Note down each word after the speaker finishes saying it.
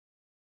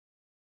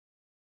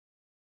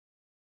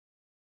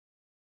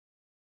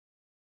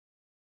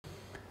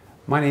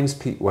My name's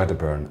Pete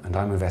Wedderburn and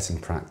I'm a vet in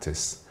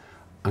practice.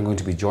 I'm going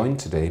to be joined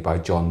today by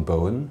Jon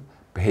Bowen,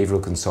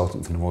 Behavioural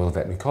Consultant from the Royal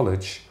Veterinary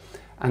College,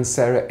 and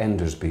Sarah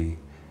Endersby,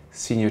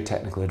 Senior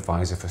Technical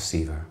Advisor for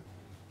Ceva.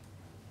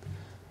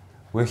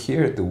 We're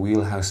here at the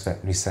Wheelhouse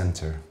Veterinary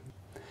Centre.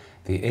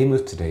 The aim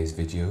of today's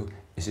video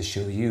is to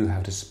show you how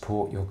to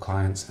support your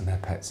clients and their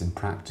pets in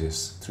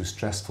practice through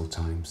stressful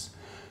times,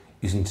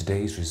 using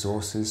today's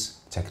resources,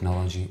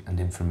 technology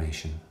and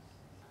information.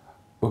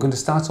 We're going to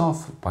start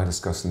off by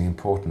discussing the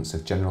importance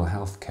of general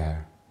health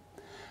care,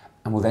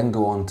 and we'll then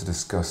go on to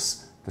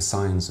discuss the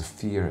signs of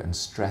fear and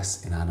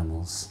stress in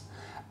animals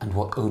and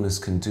what owners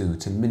can do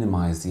to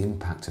minimise the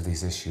impact of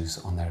these issues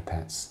on their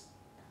pets.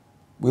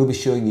 We'll be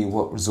showing you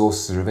what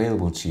resources are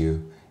available to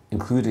you,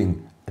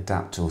 including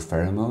Adaptil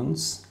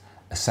pheromones,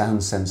 a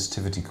sound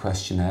sensitivity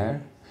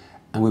questionnaire,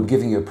 and we'll be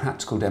giving you a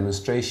practical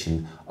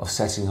demonstration of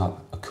setting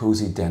up a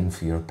cosy den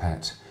for your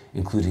pet,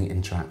 including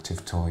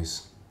interactive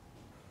toys.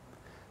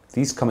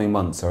 These coming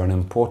months are an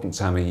important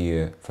time of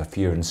year for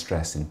fear and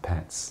stress in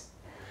pets.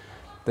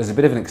 There's a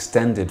bit of an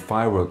extended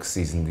fireworks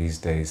season these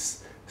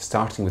days,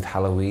 starting with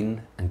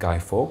Halloween and Guy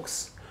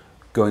Fawkes,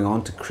 going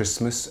on to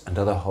Christmas and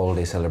other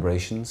holiday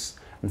celebrations,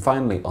 and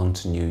finally on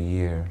to New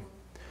Year.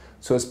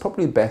 So it's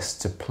probably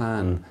best to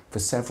plan for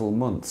several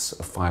months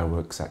of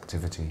fireworks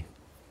activity.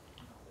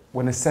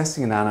 When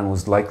assessing an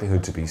animal's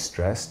likelihood to be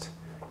stressed,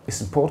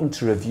 it's important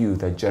to review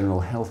their general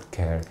health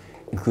care,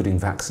 including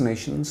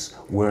vaccinations,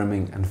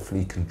 worming and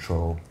flea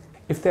control.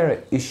 If there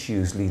are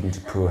issues leading to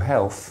poor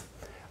health,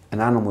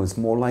 an animal is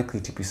more likely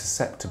to be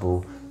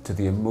susceptible to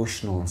the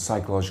emotional and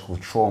psychological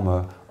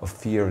trauma of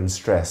fear and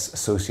stress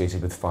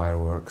associated with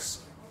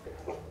fireworks.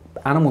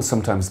 Animals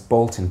sometimes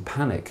bolt in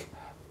panic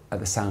at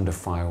the sound of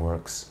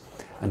fireworks,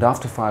 and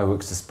after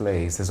fireworks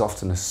displays there's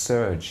often a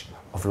surge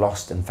of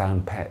lost and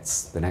found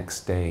pets the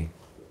next day.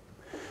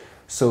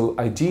 So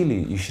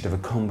ideally you should have a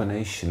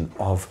combination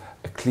of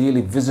a clearly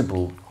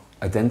visible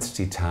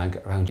identity tag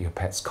around your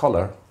pet's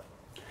collar,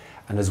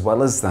 and as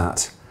well as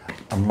that,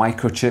 a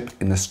microchip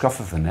in the scruff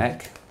of the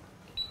neck.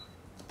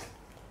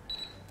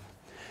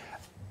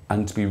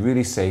 And to be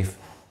really safe,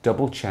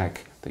 double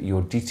check that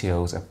your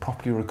details are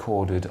properly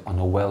recorded on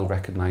a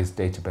well-recognised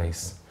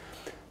database,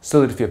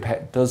 so that if your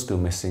pet does go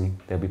missing,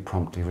 they'll be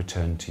promptly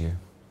returned to you.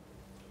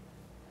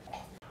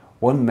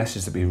 One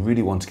message that we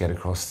really want to get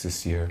across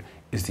this year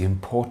is the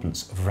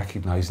importance of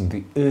recognising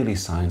the early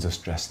signs of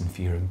stress and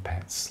fear in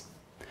pets.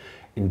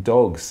 In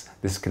dogs,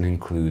 this can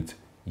include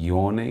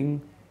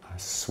yawning,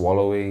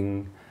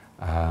 swallowing,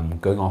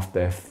 going off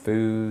their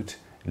food,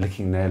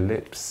 licking their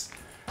lips.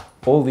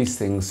 All these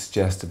things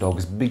suggest a dog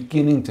is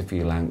beginning to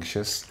feel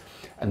anxious,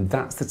 and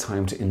that's the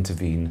time to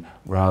intervene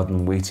rather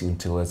than waiting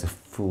until there's a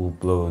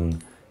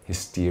full-blown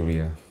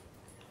hysteria.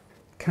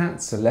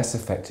 Cats are less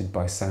affected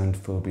by sound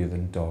phobia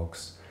than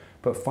dogs,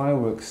 but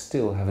fireworks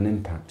still have an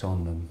impact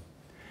on them.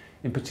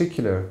 In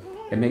particular,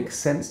 it makes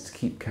sense to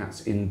keep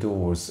cats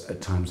indoors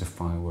at times of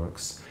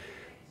fireworks.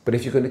 But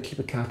if you're going to keep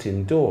a cat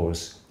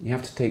indoors, you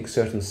have to take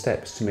certain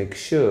steps to make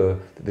sure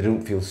that they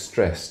don't feel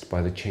stressed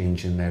by the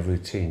change in their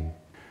routine.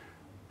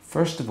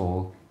 First of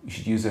all, you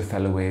should use a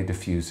Fellaway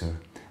diffuser,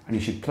 and you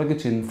should plug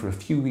it in for a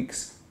few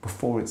weeks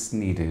before it's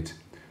needed.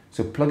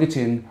 So plug it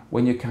in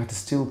when your cat is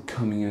still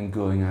coming and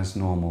going as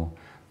normal.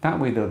 That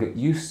way they'll get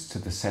used to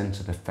the scent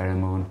of the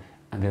pheromone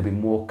and they'll be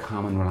more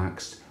calm and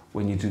relaxed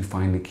when you do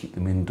finally keep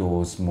them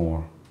indoors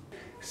more.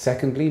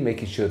 Secondly,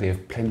 making sure they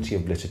have plenty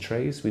of litter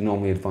trays. We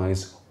normally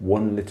advise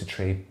 1 litter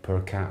tray per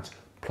cat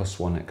plus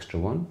 1 extra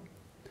one.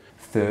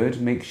 Third,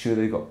 make sure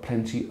they've got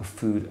plenty of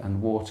food and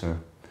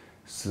water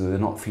so they're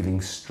not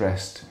feeling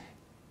stressed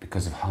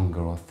because of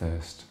hunger or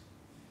thirst.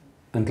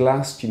 And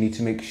last, you need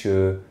to make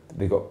sure that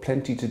they've got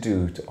plenty to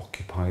do to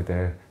occupy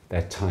their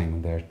time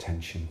and their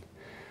attention.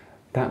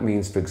 That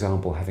means, for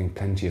example, having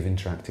plenty of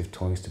interactive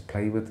toys to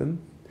play with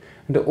them.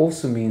 And it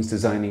also means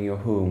designing your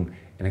home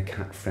in a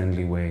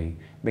cat-friendly way,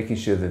 making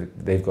sure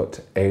that they've got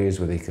areas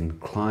where they can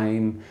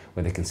climb,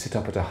 where they can sit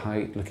up at a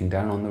height looking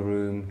down on the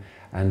room,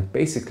 and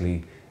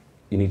basically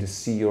you need to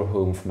see your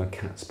home from a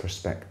cat's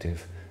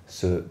perspective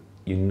so that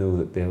you know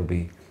that they'll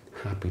be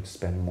happy to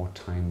spend more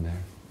time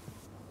there.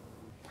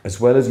 As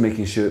well as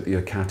making sure that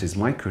your cat is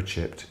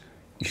microchipped,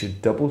 you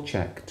should double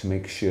check to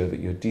make sure that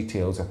your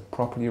details are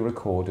properly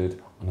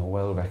recorded on a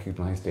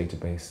well-recognised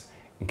database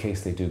in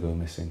case they do go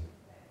missing.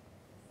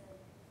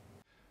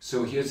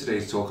 So we're here today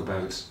to talk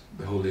about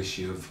the whole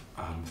issue of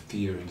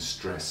fear and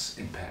stress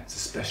in pets,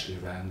 especially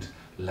around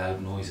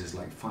loud noises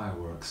like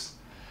fireworks.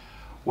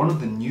 One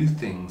of the new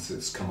things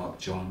that's come up,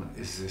 Jon,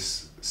 is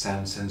this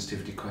sound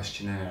sensitivity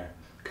questionnaire.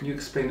 Can you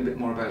explain a bit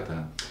more about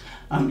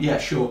that? Yeah,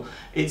 sure.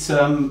 It's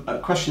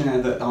a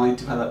questionnaire that I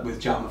developed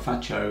with Ceva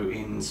Veterinary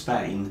in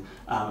Spain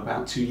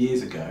about 2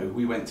 years ago.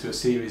 We went through a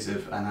series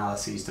of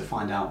analyses to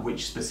find out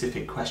which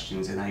specific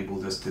questions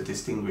enabled us to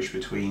distinguish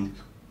between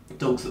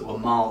dogs that were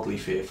mildly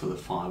fearful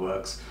of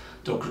fireworks,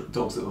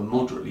 dogs that were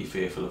moderately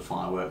fearful of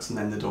fireworks, and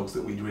then the dogs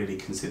that we'd really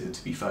considered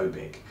to be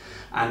phobic.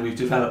 And we've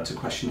developed a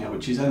questionnaire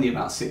which is only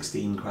about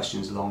 16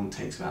 questions long,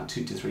 takes about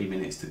 2 to 3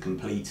 minutes to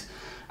complete,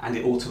 and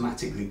it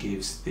automatically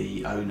gives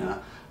the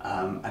owner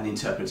an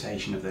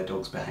interpretation of their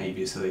dog's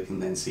behaviour so they can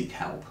then seek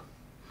help.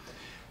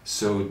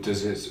 So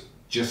does it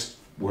just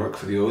work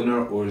for the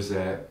owner, or is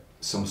there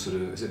some sort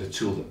of, is it a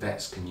tool that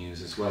vets can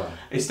use as well?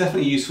 It's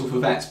definitely useful for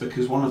vets,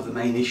 because one of the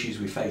main issues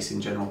we face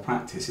in general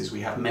practice is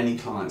we have many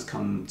clients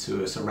come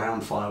to us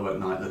around firework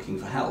night looking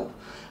for help,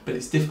 but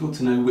it's difficult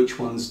to know which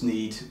ones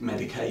need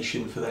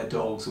medication for their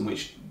dogs and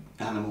which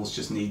animals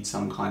just need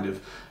some kind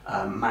of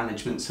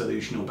management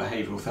solution or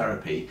behavioural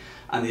therapy.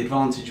 And the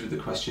advantage with the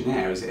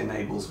questionnaire is it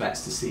enables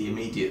vets to see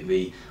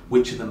immediately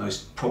which are the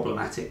most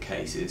problematic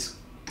cases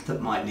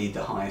that might need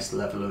the highest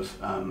level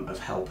of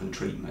help and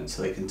treatment,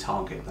 so they can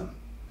target them.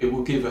 It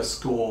will give a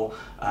score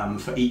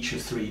for each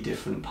of 3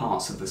 different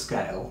parts of the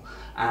scale,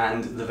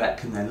 and the vet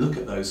can then look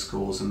at those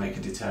scores and make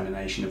a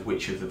determination of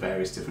which of the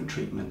various different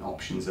treatment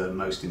options are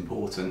most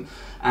important.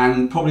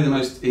 And probably the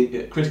most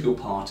critical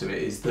part of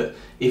it is that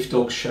if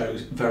dogs show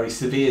very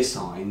severe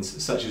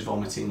signs, such as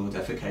vomiting or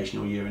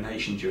defecation or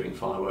urination during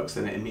fireworks,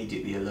 then it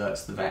immediately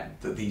alerts the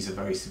vet that these are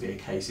very severe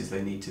cases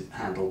they need to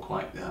handle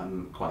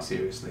quite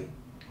seriously.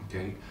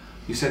 Okay.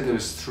 You said there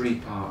was 3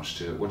 parts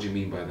to it. What do you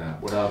mean by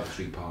that? What are the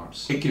 3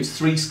 parts? It gives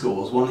 3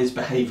 scores. One is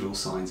behavioural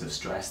signs of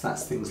stress.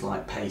 That's things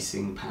like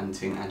pacing,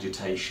 panting,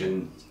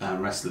 agitation,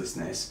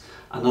 restlessness.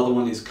 Another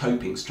one is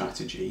coping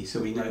strategy. So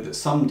we know that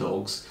some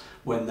dogs,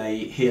 when they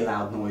hear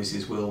loud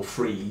noises, will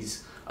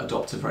freeze,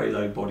 adopt a very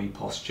low body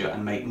posture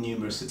and make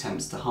numerous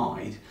attempts to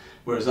hide,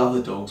 whereas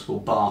other dogs will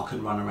bark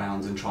and run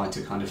around and try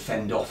to kind of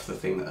fend off the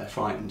thing that they're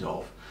frightened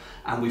of.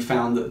 And we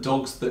found that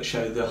dogs that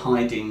show the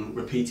hiding,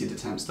 repeated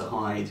attempts to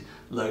hide,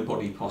 low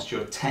body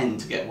posture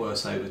tend to get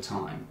worse over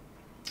time.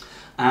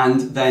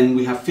 And then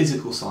we have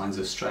physical signs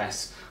of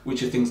stress,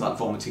 which are things like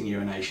vomiting,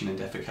 urination and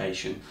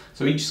defecation.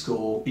 So each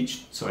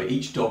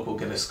dog will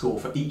get a score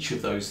for each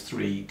of those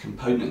 3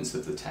 components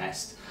of the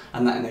test,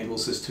 and that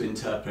enables us to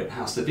interpret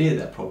how severe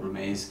their problem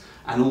is,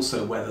 and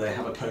also whether they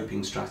have a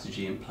coping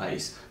strategy in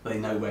place. They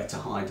know where to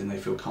hide and they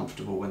feel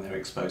comfortable when they're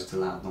exposed to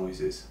loud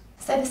noises.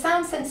 So the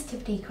sound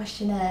sensitivity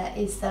questionnaire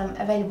is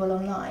available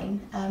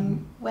online.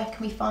 Where can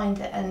we find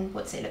it and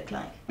what does it look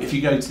like? If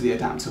you go to the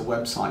Adaptil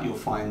website, you'll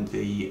find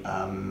the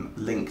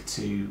link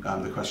to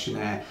the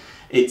questionnaire.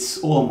 It's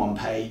all on one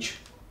page.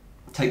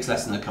 It takes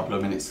less than a couple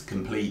of minutes to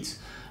complete.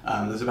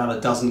 There's about a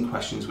dozen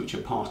questions which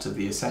are part of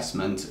the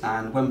assessment,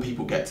 and when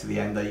people get to the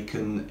end they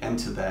can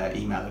enter their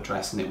email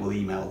address and it will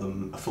email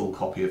them a full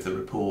copy of the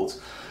report.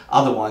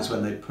 Otherwise,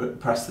 when they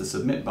press the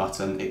submit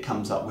button, it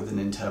comes up with an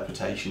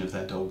interpretation of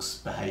their dog's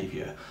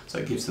behaviour. So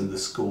it gives them the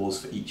scores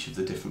for each of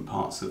the different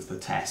parts of the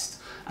test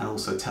and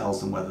also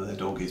tells them whether their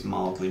dog is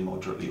mildly,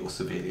 moderately or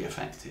severely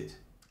affected.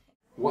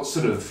 What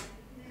sort of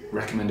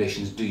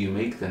recommendations do you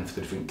make then for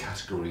the different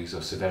categories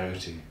of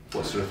severity?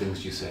 What sort of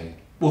things do you say?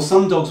 Well,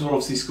 some dogs will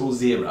obviously score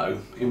 0,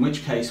 in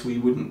which case we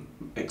wouldn't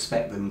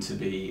expect them to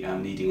be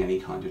needing any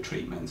kind of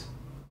treatment.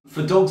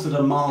 For dogs that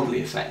are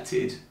mildly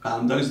affected,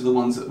 those are the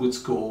ones that would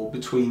score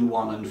between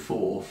 1 and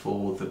 4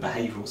 for the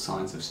behavioural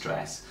signs of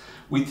stress.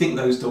 We think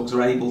those dogs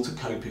are able to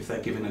cope if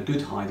they're given a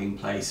good hiding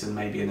place and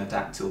maybe an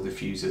Adaptil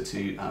diffuser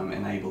to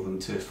enable them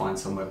to find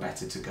somewhere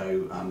better to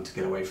go to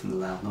get away from the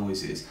loud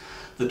noises.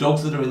 The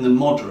dogs that are in the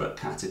moderate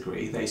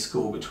category, they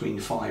score between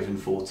 5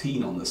 and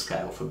 14 on the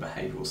scale for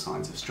behavioural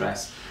signs of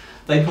stress.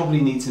 They probably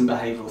need some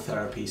behavioural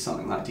therapy,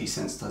 something like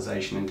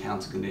desensitisation and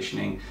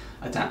counter-conditioning,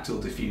 Adaptil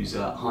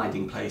diffuser,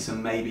 hiding place,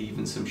 and maybe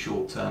even some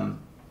short-term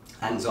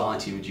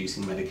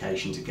anxiety-reducing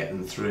medication to get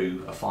them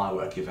through a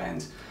firework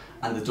event.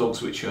 And the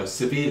dogs which are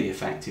severely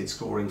affected,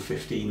 scoring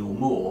 15 or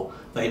more,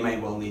 they may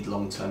well need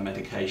long-term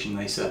medication.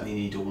 They certainly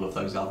need all of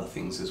those other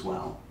things as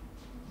well.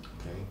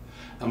 Okay.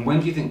 And when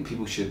do you think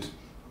people should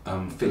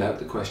fill out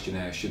the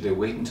questionnaire? Should they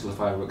wait until the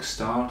fireworks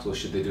start, or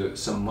should they do it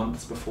some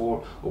months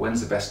before, or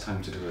when's the best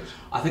time to do it?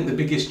 I think the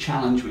biggest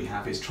challenge we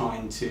have is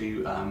trying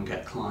to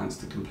get clients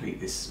to complete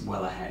this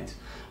well ahead.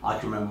 I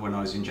can remember when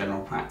I was in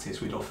general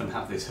practice, we'd often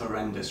have this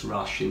horrendous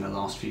rush in the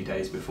last few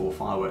days before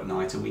firework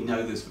night, and we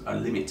know there's a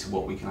limit to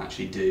what we can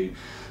actually do.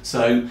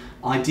 So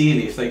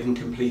ideally, if they can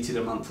complete it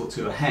a month or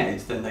 2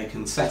 ahead, then they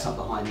can set up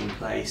the hiding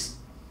place,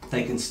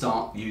 they can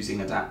start using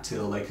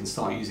Adaptil, they can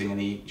start using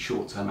any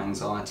short-term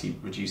anxiety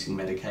reducing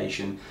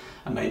medication,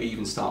 and maybe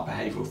even start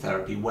behavioural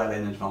therapy well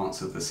in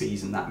advance of the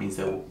season. That means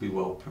they'll be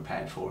well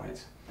prepared for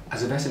it.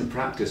 As a vet in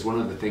practice, one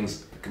of the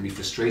things that can be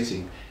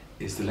frustrating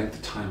is the length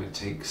of time it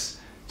takes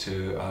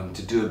to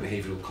do a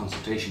behavioural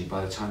consultation.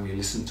 By the time you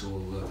listen to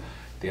all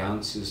the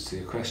answers to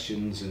your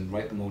questions and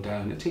write them all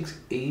down, it takes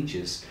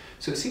ages.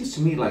 So it seems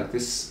to me like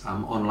this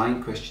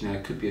online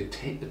questionnaire could be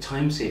a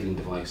time-saving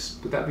device.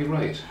 Would that be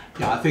right?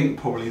 Yeah, I think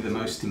probably the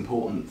most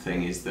important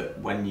thing is that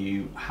when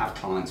you have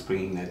clients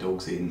bringing their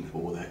dogs in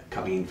or they're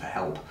coming in for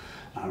help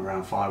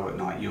around firework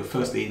night, you're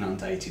firstly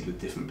inundated with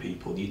different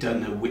people. You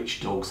don't know which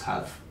dogs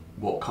have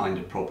what kind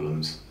of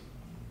problems.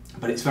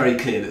 But it's very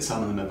clear that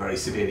some of them are very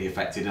severely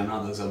affected and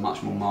others are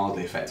much more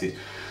mildly affected.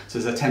 So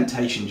there's a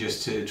temptation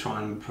just to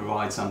try and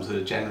provide some sort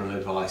of general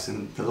advice,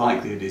 and the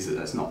likelihood is that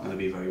that's not going to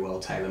be very well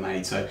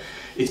tailor-made. So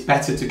it's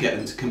better to get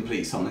them to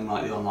complete something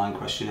like the online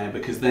questionnaire,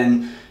 because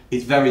then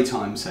it's very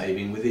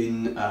time-saving.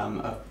 Within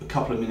a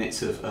couple of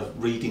minutes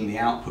of reading the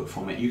output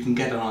from it, you can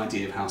get an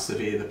idea of how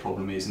severe the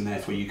problem is, and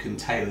therefore you can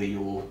tailor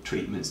your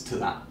treatments to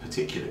that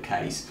particular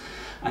case.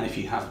 And if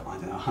you have, I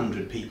don't know,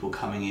 100 people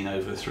coming in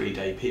over a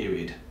 3-day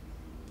period,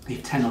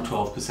 if 10 or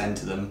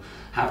 12% of them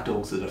have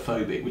dogs that are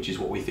phobic, which is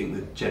what we think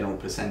the general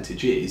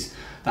percentage is,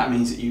 that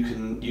means that you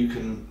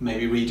can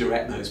maybe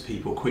redirect those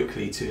people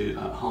quickly to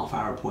a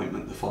half-hour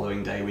appointment the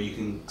following day, where you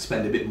can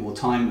spend a bit more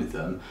time with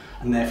them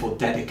and therefore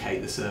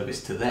dedicate the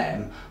service to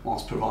them,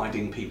 whilst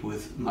providing people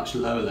with much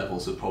lower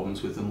levels of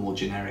problems with the more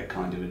generic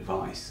kind of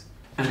advice.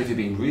 And if you're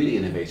being really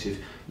innovative,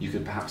 you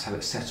could perhaps have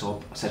it set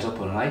up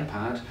on an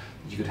iPad.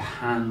 You could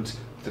hand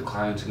the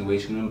client in the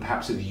waiting room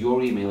perhaps with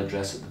your email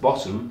address at the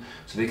bottom,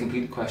 so they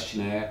complete the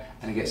questionnaire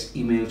and it gets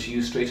emailed to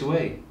you straight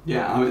away.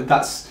 Yeah, I mean,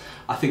 that's,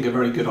 I think, a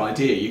very good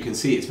idea. You can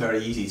see it's very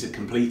easy to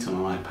complete on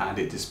an iPad.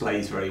 It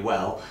displays very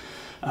well.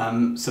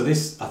 So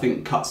this, I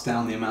think, cuts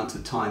down the amount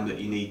of time that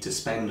you need to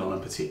spend on a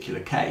particular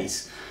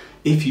case.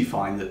 If you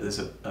find that there's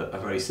a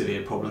very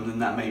severe problem, then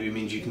that maybe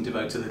means you can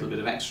devote a little bit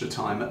of extra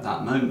time at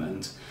that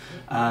moment.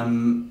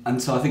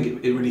 And so I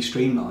think it really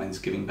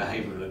streamlines giving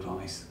behavioural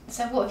advice.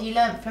 So what have you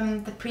learnt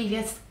from the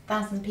previous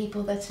 1,000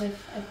 people that have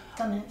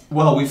done it?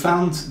 Well, we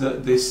found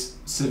that this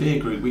severe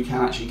group we can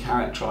actually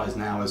characterise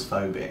now as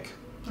phobic.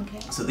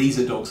 Okay. So these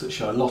are dogs that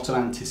show a lot of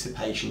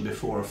anticipation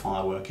before a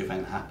firework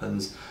event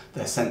happens.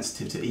 They're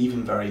sensitive to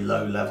even very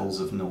low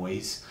levels of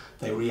noise.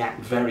 They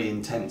react very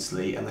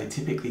intensely, and they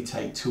typically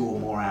take 2 or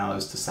more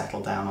hours to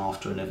settle down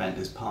after an event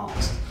has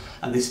passed.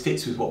 And this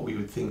fits with what we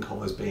would think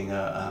of as being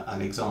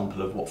an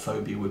example of what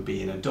phobia would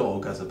be in a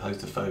dog as opposed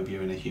to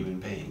phobia in a human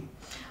being.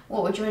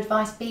 What would your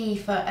advice be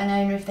for an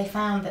owner if they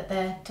found that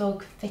their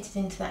dog fitted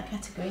into that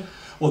category?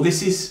 Well,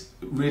 this is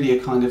really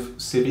a kind of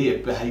severe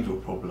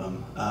behavioural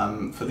problem.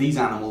 For these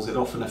animals, it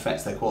often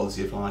affects their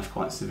quality of life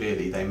quite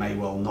severely. They may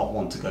well not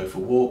want to go for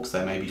walks,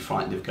 they may be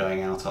frightened of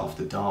going out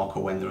after dark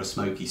or when there are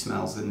smoky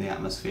smells in the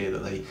atmosphere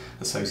that they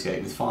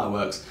associate with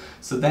fireworks.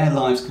 So their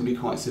lives can be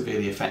quite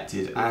severely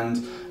affected,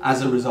 and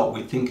as a result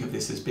we think of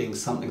this as being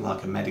something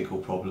like a medical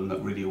problem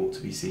that really ought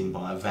to be seen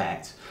by a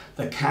vet.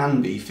 There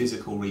can be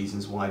physical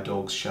reasons why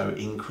dogs show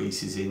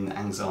increases in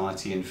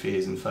anxiety and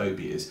fears and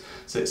phobias,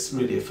 so it's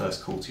really a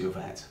first call to your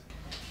vet.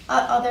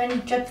 Are there any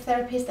drug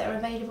therapies that are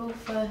available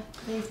for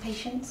these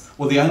patients?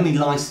 Well, the only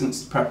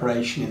licensed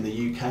preparation in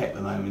the UK at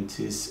the moment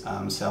is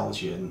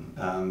Celgene,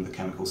 the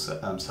chemical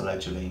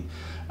selegiline.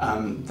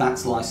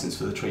 That's licensed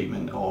for the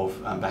treatment of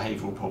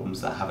behavioural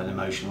problems that have an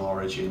emotional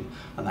origin,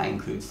 and that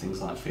includes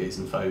things like fears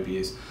and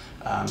phobias.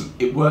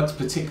 It works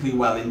particularly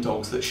well in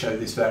dogs that show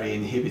this very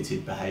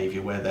inhibited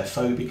behaviour, where they're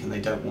phobic and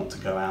they don't want to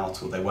go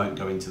out, or they won't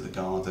go into the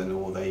garden,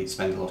 or they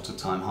spend a lot of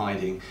time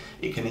hiding.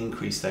 It can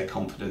increase their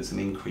confidence and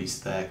increase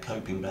their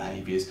coping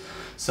behaviours.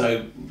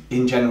 So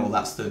in general,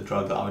 that's the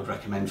drug that I would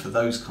recommend for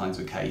those kinds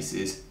of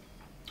cases,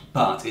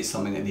 but it's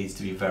something that needs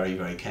to be very,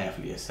 very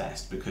carefully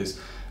assessed, because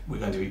we're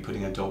going to be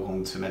putting a dog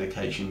onto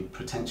medication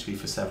potentially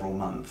for several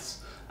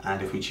months,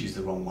 and if we choose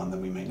the wrong one,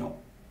 then we may not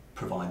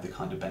provide the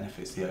kind of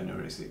benefits the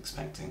owner is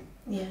expecting.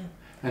 Yeah.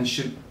 And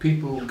should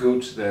people go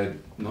to their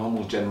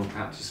normal general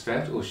practice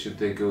vet, or should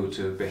they go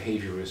to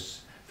behaviourists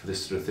for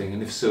this sort of thing?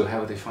 And if so, how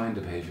would they find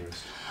a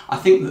behaviourist? I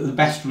think that the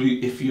best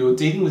route, if you're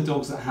dealing with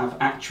dogs that have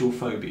actual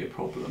phobia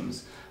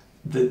problems,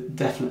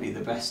 definitely the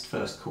best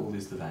first call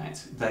is the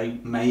vet. They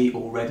may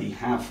already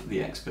have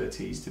the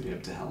expertise to be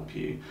able to help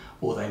you,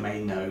 or they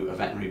may know a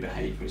veterinary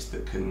behaviourist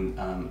that can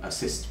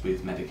assist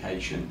with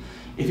medication.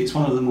 If it's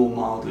one of the more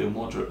mildly or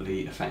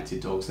moderately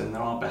affected dogs, then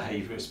there are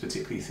behaviourists,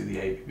 particularly through the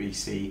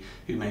APBC,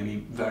 who may be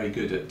very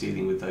good at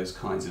dealing with those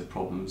kinds of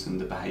problems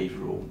and the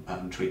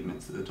behavioural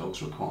treatments that the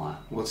dogs require.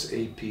 What's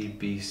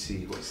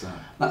APBC? What's that?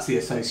 That's the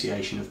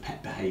Association of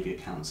Pet Behaviour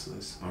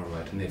Counsellors. All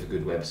right, and they have a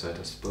good website,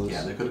 I suppose.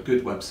 Yeah, they've got a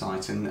good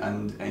website, and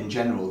in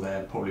general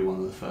they're probably one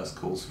of the first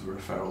calls for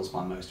referrals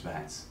by most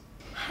vets.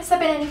 Has there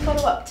been any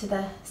follow-up to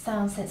the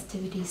sound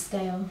sensitivity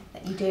scale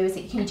that you do?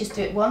 Can you just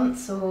do it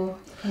once, or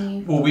can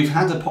you... Well, we've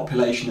had a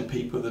population of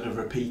people that have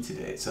repeated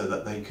it so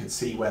that they could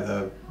see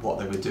whether what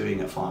they were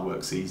doing at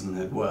fireworks season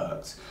had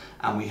worked.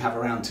 And we have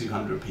around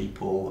 200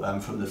 people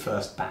from the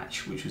first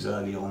batch, which was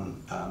early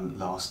on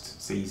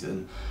last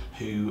season,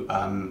 who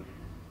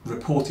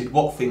reported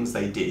what things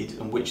they did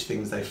and which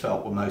things they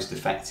felt were most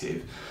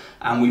effective.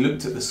 And we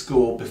looked at the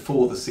score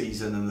before the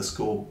season and the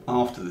score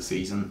after the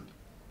season,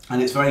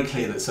 and it's very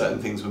clear that certain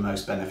things were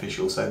most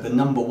beneficial. So the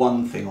number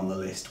one thing on the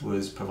list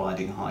was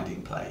providing a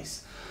hiding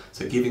place.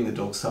 So giving the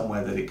dog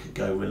somewhere that it could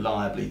go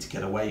reliably to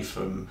get away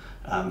from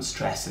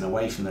stress and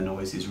away from the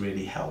noises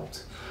really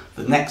helped.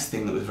 The next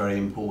thing that was very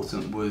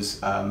important was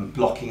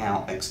blocking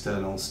out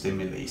external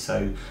stimuli.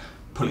 So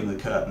pulling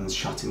the curtains,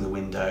 shutting the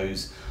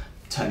windows,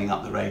 turning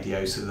up the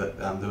radio so that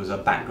there was a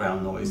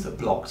background noise that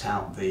blocked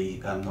out the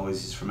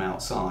noises from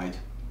outside.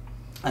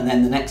 And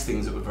then the next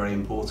things that were very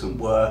important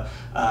were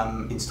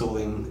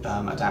installing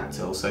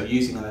Adaptil, so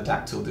using an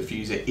Adaptil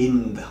diffuser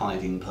in the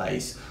hiding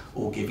place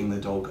or giving the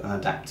dog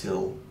an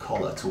Adaptil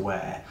collar to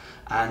wear.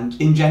 And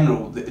in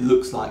general, it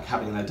looks like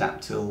having an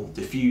Adaptil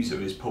diffuser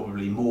is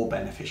probably more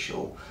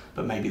beneficial,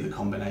 but maybe the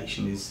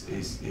combination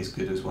is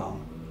good as well.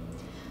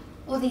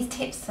 All these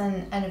tips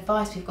and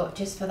advice we've got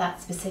just for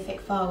that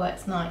specific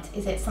fireworks night,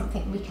 is it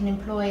something we can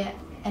employ at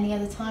any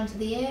other times of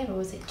the year, or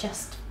is it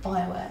just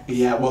fireworks?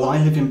 Yeah, well,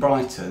 I live in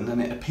Brighton,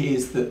 and it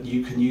appears that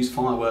you can use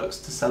fireworks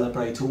to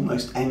celebrate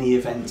almost any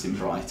event in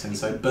Brighton,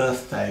 so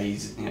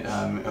birthdays,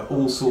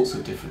 all sorts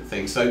of different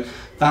things. So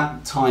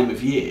that time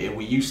of year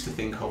we used to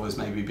think of as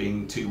maybe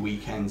being 2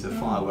 weekends of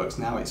fireworks.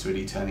 Now it's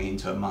really turning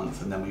into a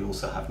month, and then we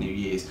also have New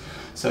Year's.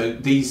 So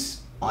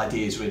these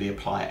ideas really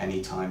apply at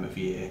any time of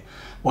year.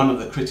 One of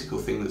the critical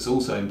things that's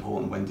also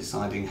important when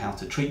deciding how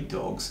to treat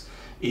dogs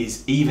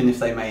is, even if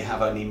they may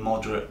have only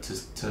moderate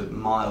to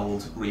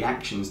mild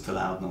reactions to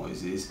loud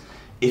noises,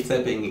 if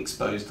they're being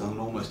exposed on an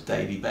almost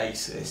daily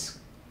basis,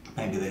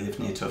 maybe they live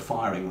near to a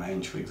firing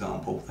range for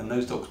example, then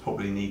those dogs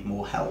probably need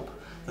more help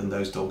than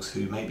those dogs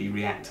who maybe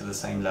react to the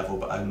same level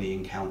but only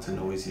encounter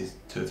noises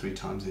 2 or 3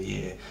 times a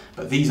year.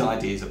 But these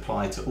ideas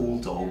apply to all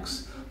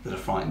dogs that are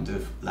frightened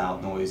of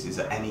loud noises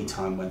at any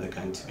time when they're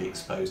going to be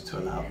exposed to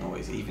a loud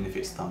noise, even if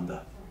it's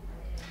thunder.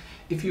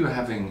 If you were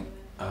having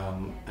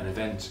an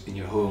event in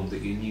your home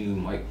that you knew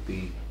might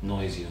be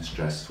noisy and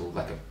stressful,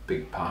 like a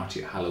big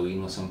party at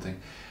Halloween or something,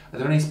 are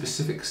there any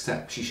specific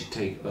steps you should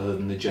take other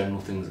than the general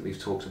things that we've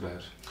talked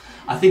about?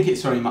 I think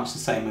it's very much the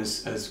same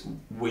as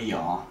we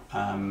are.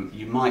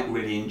 You might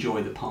really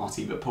enjoy the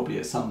party, but probably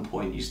at some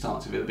point you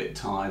start to feel a bit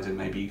tired, and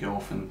maybe you go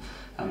off and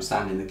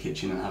stand in the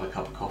kitchen and have a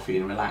cup of coffee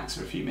and relax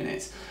for a few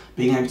minutes.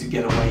 Being able to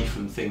get away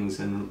from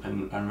things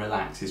and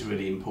relax is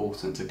really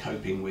important to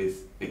coping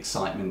with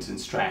excitement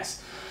and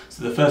stress.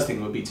 So the first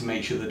thing would be to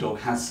make sure the dog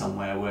has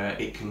somewhere where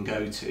it can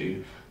go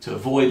to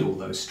avoid all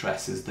those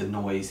stresses, the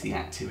noise, the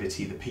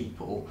activity, the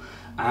people,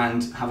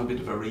 and have a bit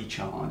of a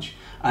recharge.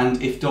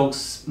 And if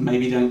dogs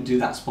maybe don't do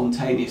that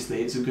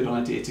spontaneously, it's a good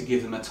idea to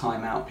give them a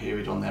time-out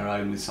period on their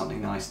own with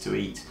something nice to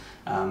eat,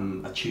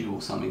 a chew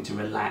or something, to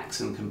relax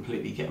and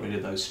completely get rid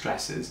of those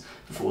stresses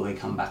before they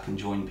come back and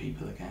join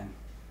people again.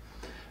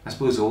 I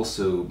suppose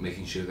also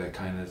making sure they're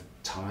kind of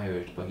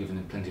tired by giving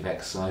them plenty of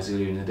exercise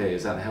earlier in the day.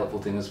 Is that a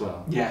helpful thing as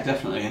well? Yeah,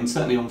 definitely. And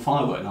certainly on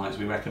firework nights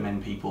we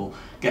recommend people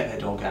get their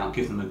dog out,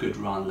 give them a good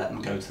run, let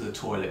them go to the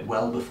toilet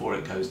well before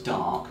it goes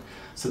dark,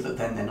 so that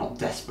then they're not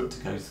desperate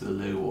to go to the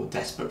loo or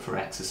desperate for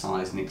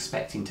exercise and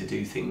expecting to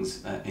do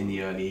things in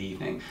the early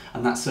evening.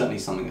 And that's certainly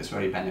something that's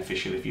very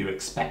beneficial if you're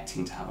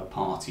expecting to have a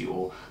party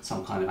or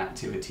some kind of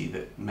activity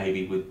that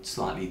maybe would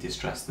slightly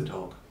distress the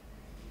dog.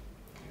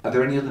 Are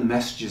there any other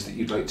messages that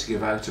you'd like to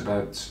give out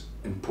about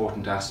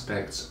important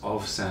aspects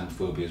of sound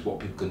phobias, what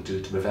people can do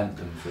to prevent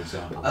them, for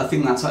example? I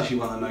think that's actually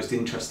one of the most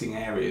interesting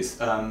areas.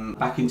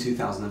 Back in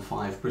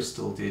 2005,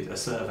 Bristol did a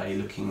survey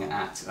looking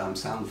at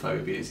sound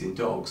phobias in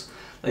dogs.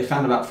 They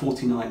found about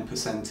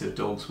 49% of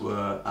dogs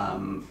were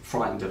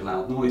frightened of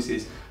loud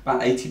noises,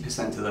 about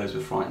 80% of those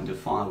were frightened of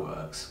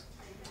fireworks.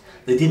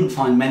 They didn't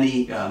find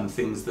many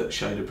things that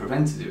showed a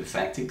preventative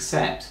effect,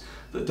 except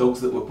that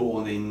dogs that were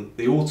born in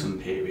the autumn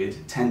period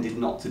tended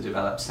not to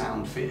develop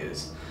sound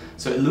fears.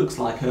 So it looks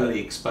like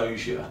early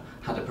exposure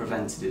had a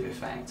preventative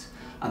effect.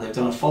 And they've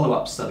done a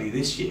follow-up study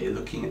this year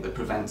looking at the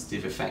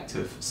preventative effect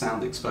of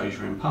sound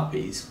exposure in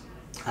puppies,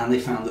 and they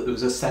found that there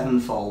was a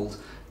 7-fold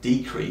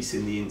decrease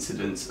in the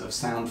incidence of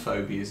sound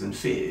phobias and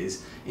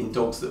fears in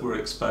dogs that were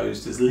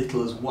exposed as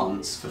little as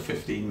once for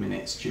 15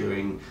 minutes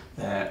during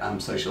their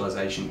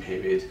socialisation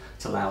period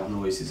to loud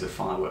noises of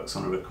fireworks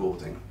on a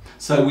recording.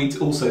 So we'd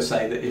also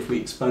say that if we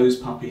expose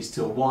puppies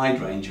to a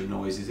wide range of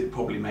noises, it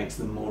probably makes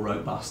them more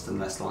robust and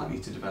less likely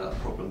to develop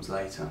problems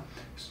later.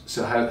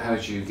 So how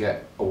do you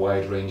get a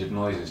wide range of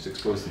noises to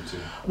expose them to?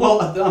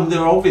 Well,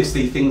 there are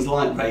obviously things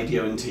like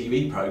radio and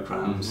TV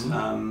programmes,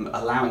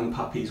 allowing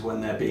puppies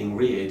when they're being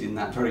reared in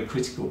that very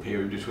critical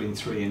period between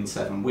 3 and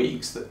 7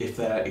 weeks, that if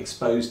they're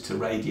exposed to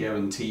radio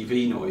and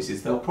TV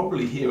noises, they'll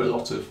probably hear a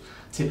lot of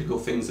typical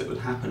things that would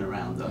happen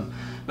around them.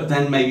 But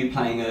then maybe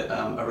playing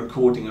a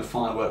recording of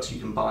fireworks, you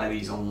can buy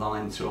these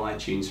online through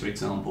iTunes for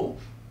example,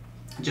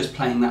 just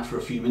playing that for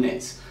a few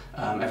minutes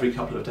every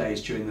couple of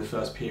days during the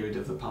first period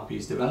of the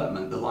puppy's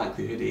development, the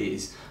likelihood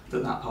is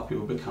that that puppy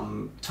will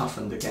become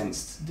toughened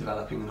against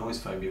developing a noise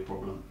phobia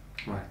problem.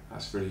 Right,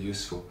 that's really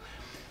useful.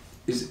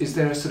 Is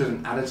there a sort of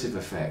an additive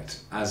effect,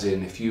 as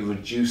in if you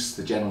reduce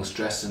the general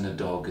stress in a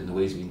dog in the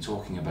ways we've been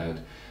talking about,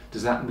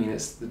 does that mean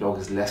the dog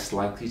is less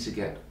likely to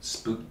get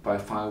spooked by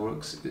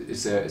fireworks?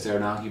 Is there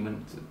an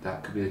argument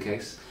that could be the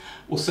case?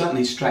 Well,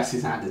 certainly stress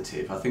is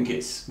additive. I think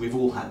we've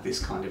all had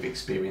this kind of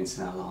experience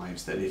in our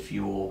lives, that if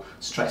you're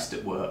stressed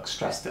at work,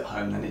 stressed at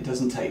home, then it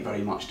doesn't take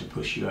very much to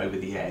push you over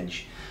the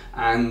edge.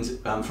 And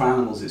for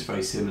animals it's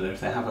very similar. If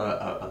they have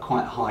a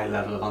quite high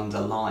level of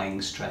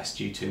underlying stress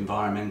due to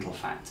environmental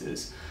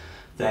factors,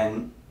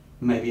 then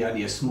maybe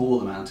only a small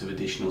amount of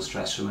additional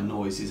stress from a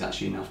noise is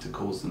actually enough to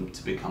cause them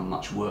to become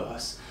much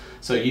worse.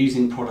 So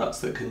using products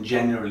that can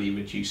generally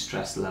reduce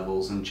stress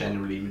levels and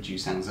generally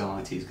reduce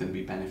anxiety is going to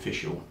be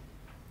beneficial,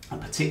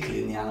 and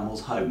particularly in the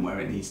animal's home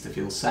where it needs to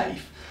feel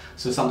safe.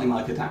 So something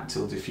like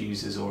Adaptil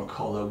diffusers or a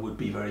collar would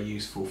be very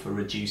useful for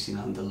reducing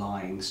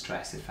underlying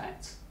stress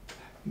effects.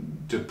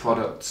 Do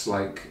products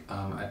like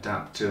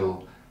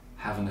Adaptil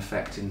have an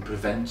effect in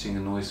preventing a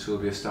noise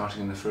phobia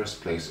starting in the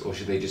first place, or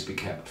should they just be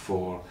kept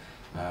for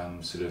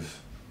sort of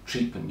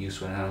treatment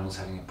use when an animal's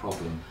having a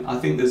problem? I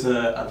think there's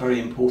a very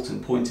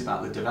important point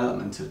about the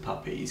development of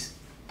puppies,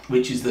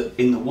 which is that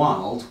in the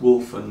wild,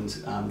 wolf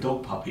and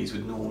dog puppies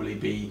would normally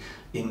be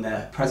in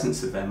the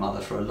presence of their mother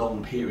for a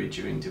long period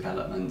during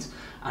development,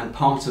 and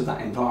part of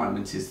that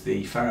environment is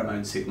the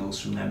pheromone signals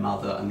from their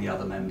mother and the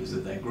other members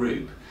of their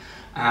group.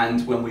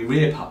 And when we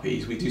rear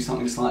puppies, we do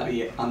something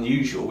slightly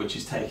unusual, which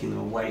is taking them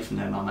away from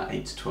their mum at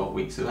 8 to 12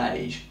 weeks of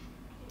age.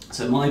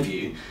 So my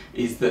view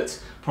is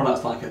that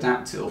products like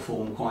Adaptil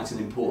form quite an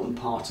important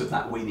part of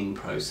that weaning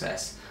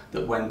process,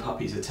 that when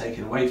puppies are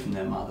taken away from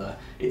their mother,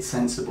 it's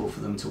sensible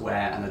for them to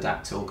wear an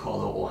Adaptil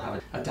collar or have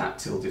an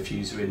Adaptil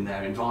diffuser in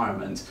their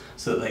environment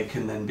so that they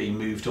can then be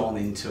moved on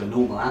into a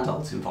normal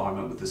adult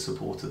environment with the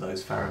support of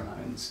those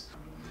pheromones.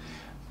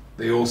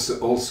 They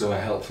also are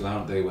helpful,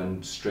 aren't they,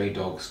 when stray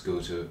dogs go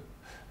to,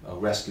 or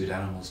rescued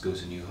animals go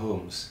to new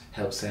homes,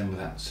 helps them with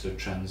that sort of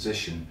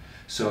transition.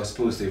 So I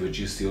suppose they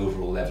reduce the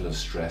overall level of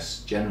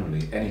stress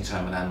generally.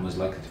 Anytime an animal is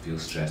likely to feel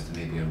stressed,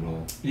 there may be a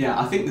role. Yeah,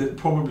 I think that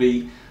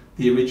probably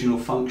the original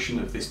function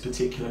of this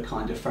particular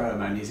kind of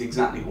pheromone is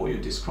exactly what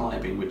you're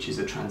describing, which is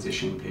a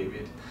transition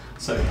period.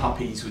 So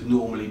puppies would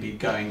normally be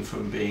going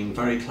from being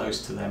very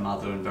close to their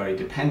mother and very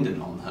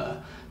dependent on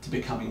her to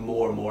becoming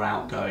more and more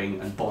outgoing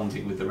and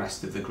bonding with the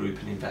rest of the group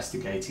and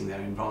investigating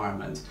their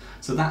environment.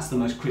 So that's the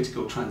most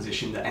critical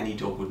transition that any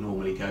dog would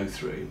normally go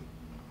through.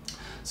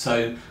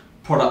 So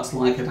products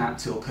like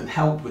Adaptil can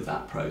help with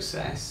that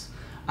process,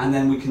 and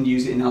then we can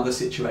use it in other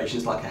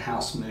situations like a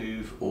house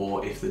move,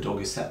 or if the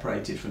dog is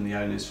separated from the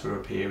owners for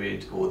a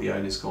period, or the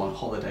owners go on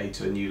holiday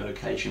to a new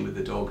location with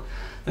the dog,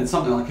 then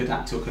something like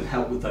Adaptil can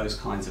help with those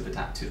kinds of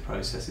adaptive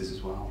processes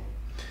as well.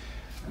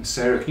 And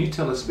Sarah, can you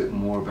tell us a bit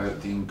more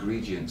about the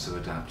ingredients of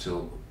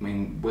Adaptil? I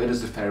mean, where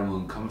does the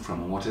pheromone come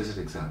from and what is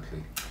it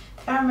exactly?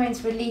 The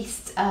pheromone's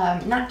released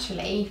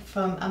naturally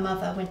from a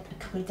mother when a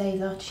couple of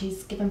days after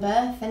she's given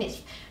birth, and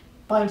it's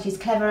biology is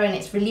clever and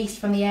it's released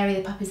from the area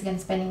the puppies are going to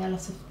be spending a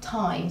lot of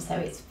time, so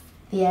it's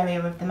the area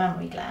of the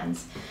mammary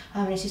glands,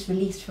 and it's just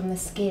released from the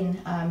skin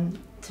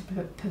to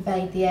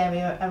pervade the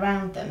area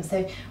around them.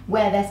 So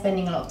where they're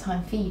spending a lot of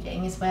time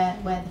feeding is where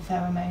the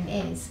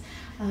pheromone is.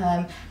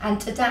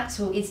 And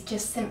Adaptil is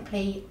just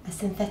simply a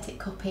synthetic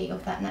copy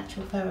of that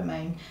natural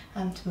pheromone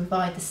to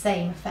provide the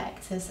same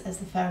effect as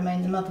the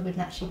pheromone the mother would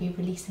naturally be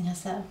releasing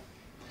herself.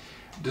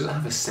 Does it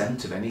have a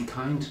scent of any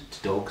kind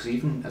to dogs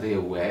even? Are they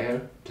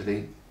aware?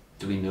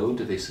 Do we know?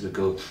 Do they sort of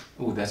go,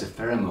 oh, there's a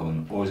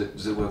pheromone, or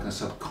does it work on a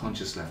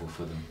subconscious level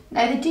for them?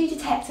 No, they do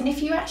detect, and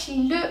if you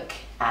actually look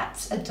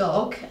at a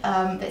dog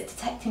that's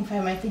detecting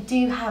pheromones, they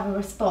do have a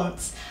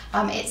response.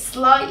 It's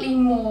slightly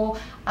more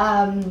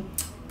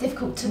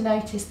difficult to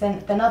notice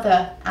than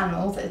other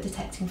animals that are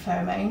detecting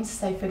pheromones.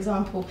 So for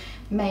example,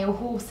 male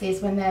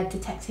horses, when they're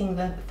detecting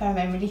the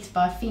pheromone released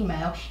by a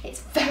female,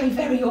 it's very,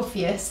 very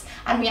obvious,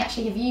 and we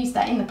actually have used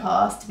that in the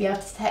past to be able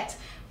to detect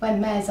when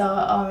mares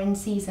are in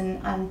season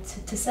and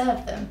to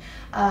serve them.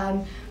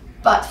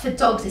 But for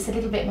dogs it's a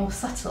little bit more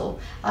subtle,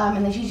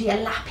 and there's usually a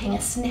lapping,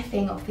 a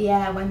sniffing of the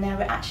air when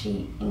they're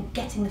actually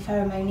getting the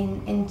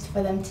pheromone in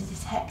for them to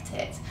detect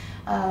it.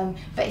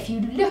 But if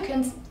you look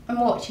and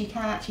watch, you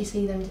can actually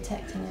see them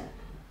detecting it.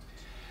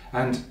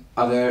 And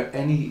are there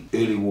any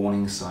early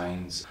warning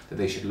signs that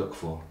they should look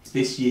for?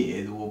 This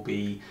year there will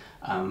be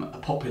a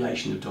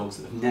population of dogs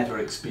that have never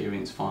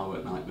experienced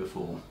firework night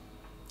before.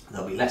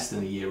 They'll be less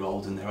than a year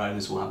old and their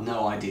owners will have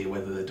no idea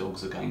whether their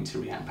dogs are going to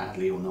react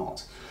badly or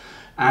not.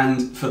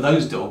 And for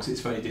those dogs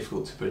it's very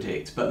difficult to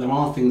predict, but there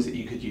are things that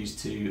you could use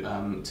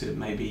to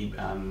maybe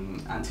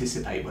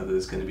anticipate whether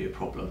there's going to be a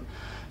problem.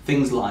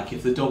 Things like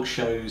if the dog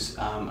shows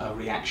a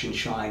reaction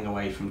shying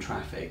away from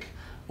traffic,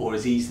 or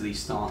is easily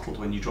startled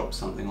when you drop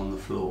something on the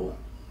floor,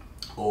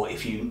 or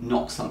if you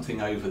knock something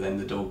over then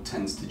the dog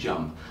tends to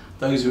jump.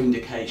 Those are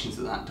indications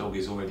that that dog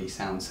is already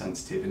sound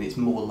sensitive, and it's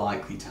more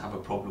likely to have a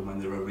problem when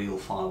there are real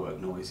firework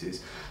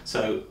noises.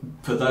 So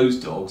for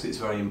those dogs it's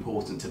very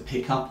important to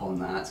pick up on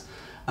that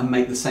and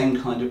make the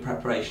same kind of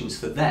preparations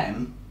for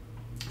them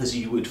as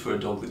you would for a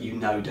dog that you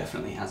know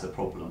definitely has a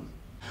problem.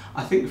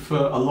 I think for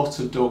a lot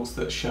of dogs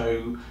that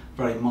show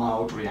very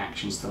mild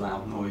reactions to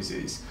loud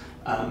noises,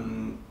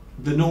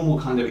 the normal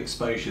kind of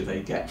exposure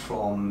they get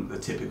from the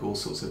typical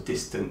sorts of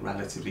distant,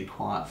 relatively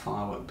quiet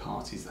firework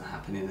parties that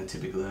happen in a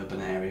typical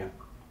urban area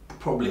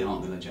probably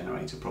aren't going to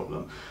generate a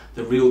problem.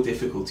 The real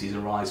difficulties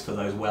arise for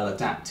those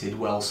well-adapted,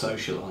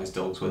 well-socialised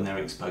dogs when they're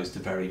exposed to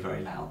very,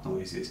 very loud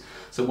noises.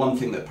 So one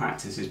thing that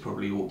practices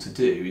probably ought to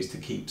do is to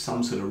keep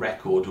some sort of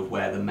record of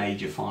where the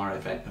major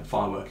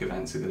firework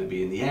events are going to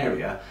be in the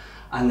area,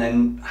 and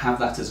then have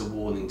that as a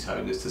warning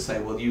tone, as to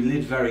say, well, you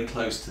live very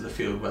close to the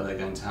field where they're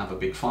going to have a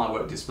big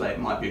firework display, it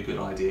might be a good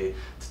idea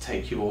to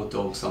take your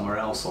dog somewhere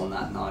else on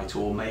that night,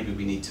 or maybe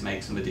we need to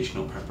make some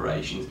additional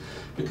preparations,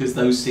 because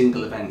those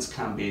single events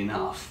can be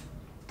enough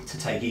to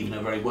take even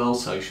a very well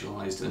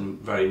socialised and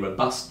very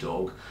robust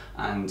dog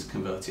and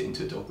convert it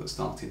into a dog that's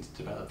starting to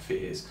develop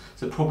fears.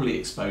 So probably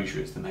exposure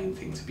is the main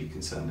thing to be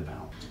concerned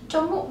about.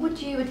 Jon, what would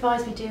you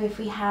advise we do if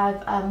we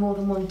have more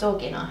than one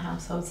dog in our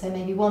household? So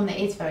maybe one that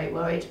is very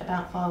worried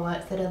about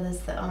fireworks, but others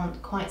that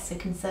aren't quite so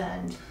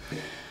concerned.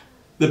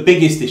 The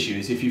biggest issue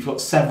is if you've got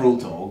several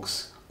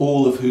dogs,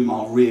 all of whom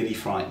are really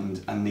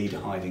frightened and need a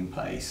hiding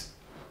place.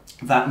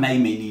 That may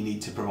mean you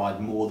need to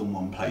provide more than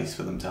one place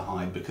for them to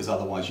hide, because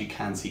otherwise you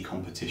can see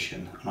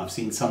competition. And I've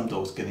seen some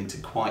dogs get into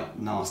quite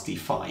nasty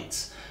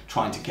fights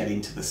trying to get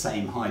into the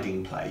same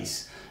hiding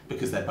place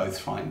because they're both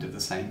frightened of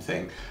the same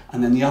thing.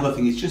 And then the other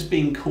thing is just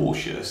being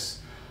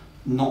cautious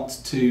not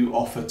to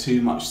offer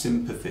too much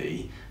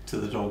sympathy to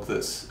the dog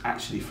that's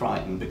actually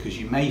frightened, because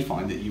you may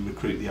find that you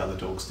recruit the other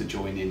dogs to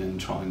join in and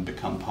try and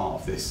become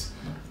part of this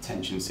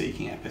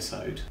attention-seeking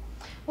episode.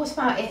 What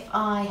about if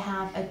I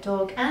have a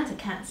dog and a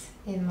cat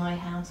in my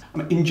house? I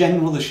mean, in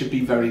general, there should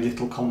be very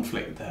little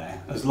conflict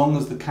there. As long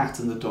as the cat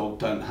and the dog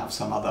don't have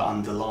some other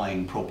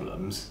underlying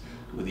problems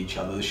with each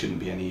other, there shouldn't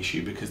be any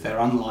issue, because they're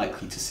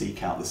unlikely to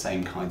seek out the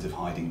same kinds of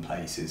hiding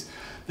places.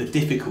 The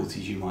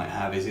difficulties you might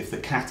have is if the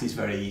cat is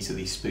very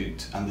easily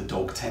spooked and the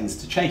dog tends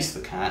to chase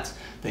the cat,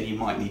 then you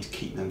might need to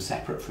keep them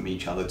separate from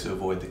each other to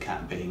avoid the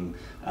cat being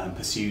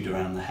pursued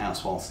around the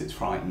house whilst it's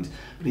frightened.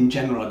 But in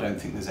general, I don't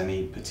think there's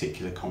any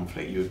particular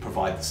conflict. You would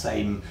provide the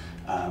same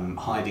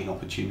hiding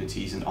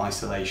opportunities and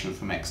isolation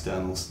from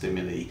external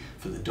stimuli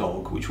for the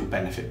dog, which will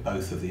benefit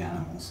both of the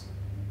animals.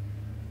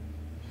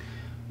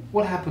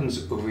 What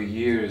happens over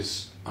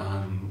years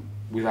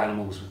with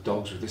animals, with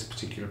dogs with this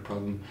particular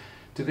problem?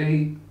 Do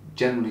they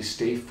generally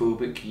stay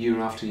phobic year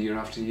after year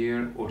after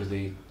year, or do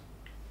they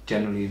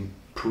generally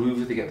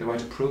improve if they get the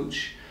right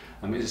approach?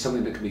 Is it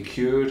something that can be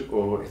cured,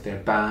 or if they're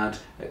bad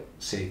at,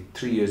 say,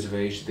 3 years of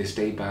age, they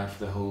stay bad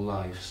for their whole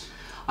lives?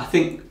 I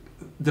think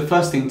the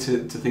first thing to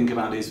think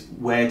about is,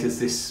 where does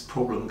this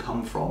problem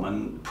come from?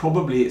 And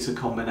probably it's a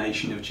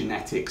combination of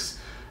genetics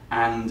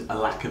and a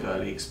lack of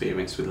early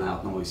experience with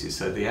loud noises.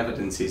 So the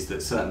evidence is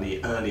that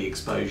certainly early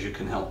exposure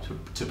can help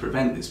to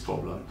prevent this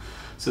problem.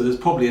 So there's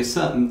probably a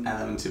certain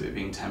element of it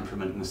being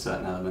temperament and a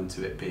certain element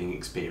of it being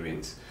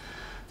experience.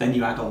 Then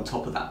you add on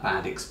top of that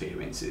bad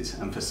experiences,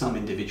 and for some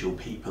individual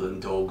people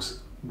and dogs,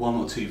 one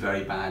or two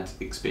very bad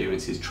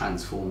experiences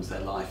transforms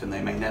their life, and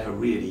they may never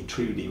really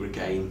truly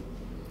regain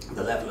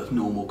the level of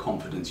normal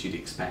confidence you'd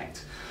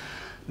expect.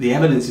 The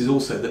evidence is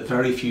also that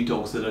very few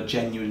dogs that are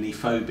genuinely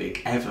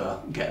phobic ever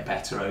get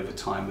better over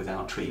time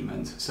without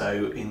treatment.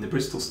 So in the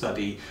Bristol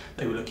study,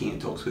 they were looking at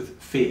dogs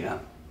with fear,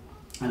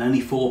 and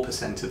only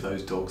 4% of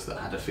those dogs that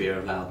had a fear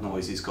of loud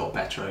noises got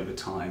better over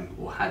time,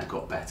 or had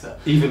got better.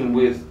 Even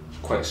with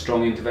quite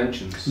strong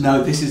interventions?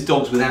 No, this is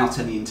dogs without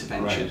any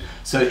intervention. Right.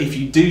 So if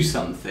you do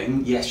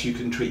something, yes, you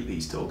can treat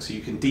these dogs. So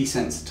you can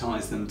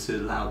desensitize them to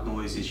loud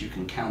noises, you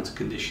can counter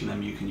condition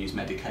them, you can use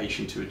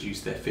medication to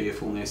reduce their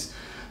fearfulness.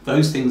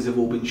 Those things have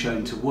all been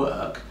shown to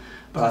work,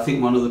 but I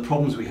think one of the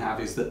problems we have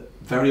is that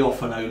very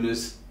often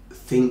owners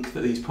think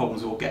that these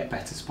problems will get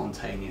better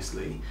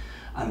spontaneously,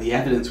 and the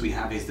evidence we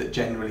have is that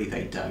generally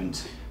they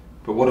don't.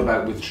 But what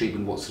about with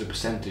treatment? What sort of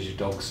percentage of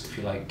dogs, if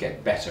you like,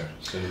 get better,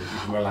 so that you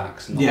can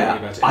relax and not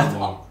worry about it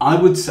anymore?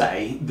 I would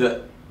say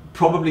that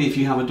probably if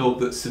you have a dog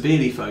that's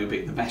severely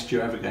phobic, the best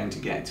you're ever going to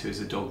get to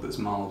is a dog that's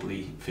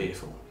mildly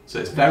fearful. So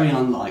it's very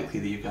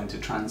unlikely that you're going to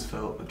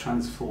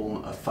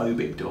transform a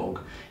phobic dog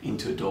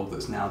into a dog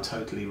that's now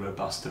totally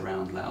robust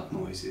around loud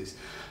noises.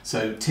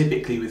 So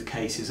typically with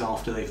cases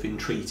after they've been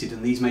treated,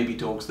 and these may be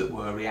dogs that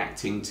were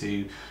reacting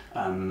to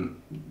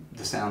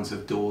the sounds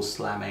of doors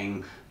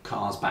slamming,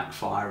 cars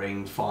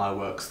backfiring,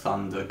 fireworks,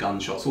 thunder,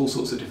 gunshots, all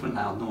sorts of different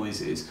loud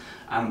noises,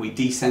 and we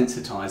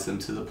desensitize them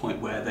to the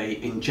point where they,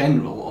 in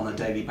general, on a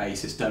daily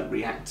basis, don't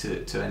react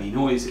to any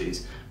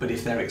noises. But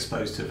if they're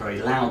exposed to a very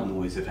loud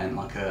noise event,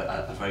 like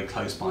a very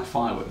close by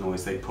firework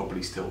noise, they'd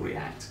probably still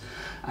react.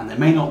 And they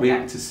may not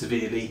react as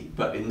severely,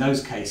 but in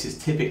those cases,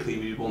 typically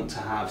we want to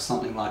have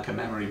something like a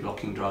memory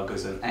blocking drug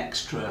as an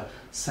extra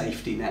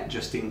safety net,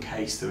 just in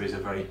case there is a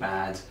very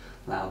bad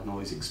loud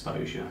noise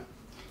exposure.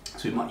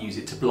 So we might use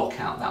it to block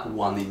out that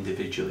one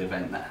individual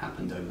event that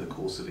happened over the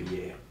course of a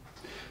year.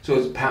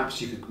 So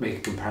perhaps you could make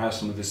a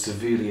comparison with a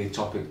severely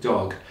atopic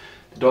dog.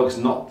 The dog's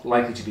not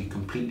likely to be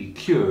completely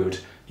cured,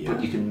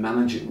 but you can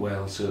manage it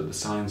well so that the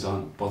signs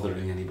aren't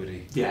bothering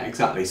anybody. Yeah,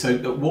 exactly. So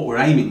what we're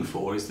aiming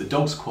for is the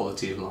dog's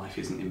quality of life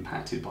isn't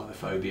impacted by the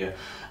phobia,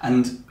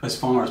 and as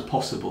far as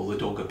possible the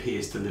dog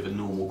appears to live a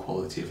normal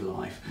quality of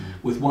life,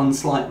 with one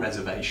slight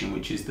reservation,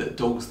 which is that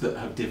dogs that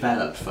have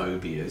developed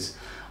phobias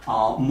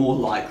are more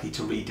likely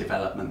to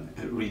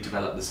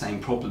redevelop the same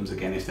problems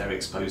again if they're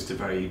exposed to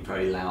very,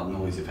 very loud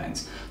noise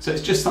events. So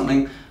it's just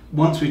something,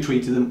 once we've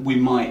treated them, we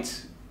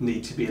might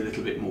need to be a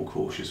little bit more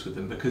cautious with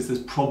them, because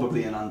there's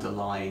probably an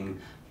underlying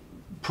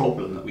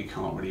problem that we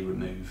can't really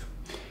remove.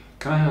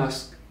 Can I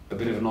ask a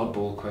bit of an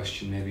oddball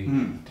question maybe?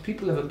 Mm. Do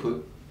people ever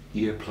put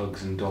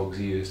earplugs in dogs'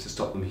 ears to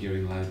stop them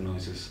hearing loud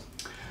noises?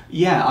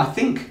 Yeah, I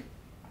think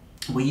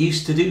we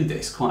used to do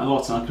this quite a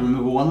lot, and I can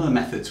remember one of the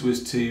methods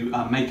was to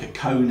make a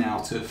cone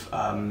out of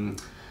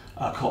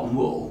cotton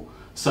wool,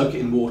 soak it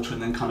in water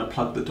and then kind of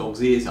plug the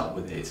dog's ears up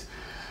with it.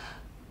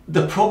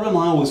 The problem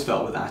I always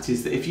felt with that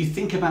is that if you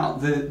think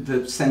about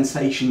the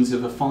sensations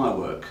of a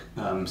firework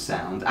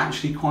sound,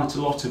 actually quite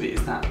a lot of it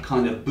is that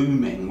kind of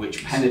booming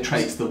which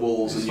penetrates the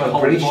walls and your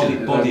whole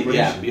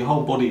your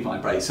whole body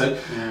vibrates. So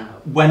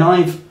when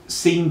I've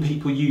seen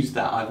people use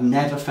that, I've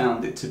never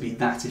found it to be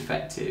that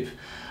effective.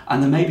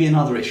 And there may be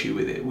another issue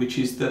with it, which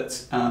is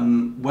that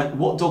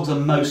what dogs are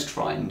most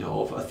frightened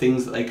of are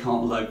things that they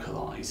can't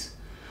localise.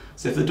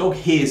 So if the dog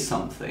hears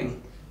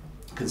something,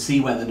 can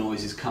see where the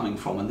noise is coming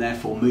from and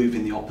therefore move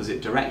in the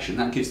opposite direction,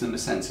 that gives them a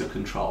sense of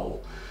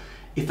control.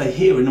 If they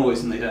hear a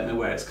noise and they don't know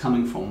where it's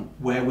coming from,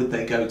 where would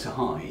they go to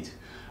hide?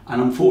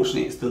 And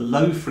unfortunately it's the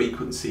low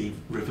frequency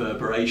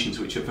reverberations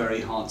which are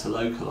very hard to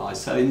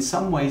localise. So in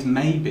some ways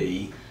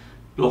maybe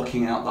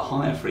blocking out the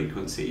higher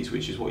frequencies,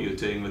 which is what you're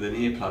doing with an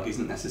earplug,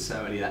 isn't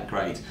necessarily that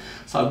great.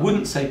 So I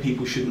wouldn't say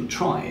people shouldn't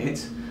try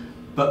it,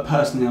 but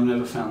personally I've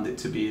never found it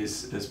to be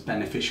as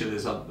beneficial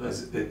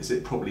as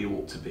it probably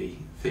ought to be,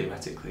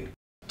 theoretically.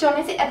 Jon,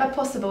 is it ever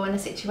possible in a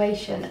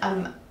situation,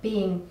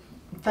 being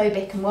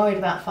phobic and worried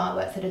about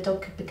fireworks, that a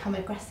dog could become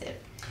aggressive?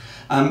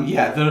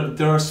 Yeah,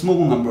 there are a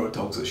small number of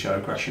dogs that show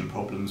aggression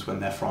problems when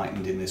they're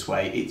frightened in this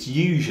way. It's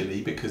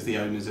usually because the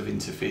owners have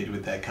interfered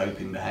with their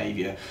coping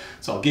behaviour.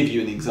 So I'll give you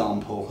an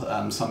example.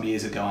 Some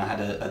years ago I had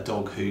a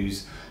dog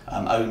whose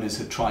owners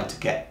had tried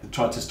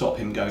to stop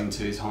him going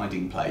to his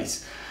hiding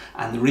place.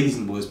 And the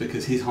reason was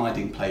because his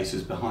hiding place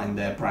was behind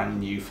their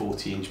brand new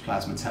 40-inch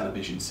plasma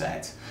television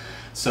set.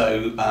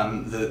 So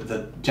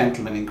the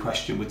gentleman in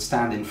question would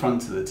stand in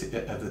front of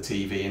the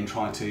TV and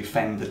try to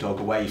fend the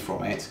dog away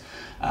from it.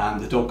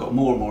 The dog got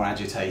more and more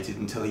agitated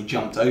until he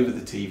jumped over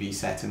the TV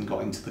set and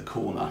got into the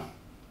corner.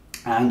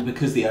 And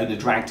because the owner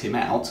dragged him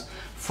out,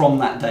 from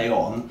that day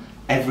on,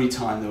 every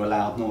time there were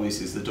loud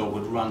noises, the dog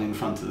would run in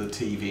front of the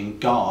TV and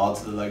guard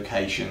the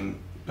location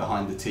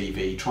behind the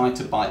TV, try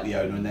to bite the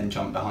owner and then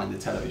jump behind the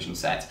television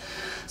set.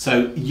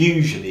 So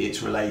usually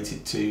it's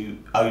related to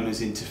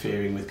owners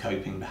interfering with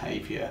coping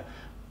behaviour.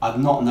 I've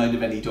not known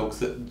of any dogs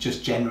that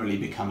just generally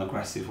become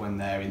aggressive when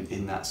they're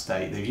in that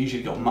state. They've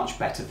usually got much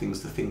better things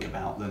to think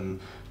about than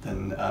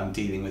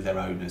dealing with their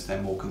owners.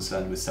 They're more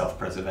concerned with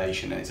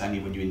self-preservation, and it's only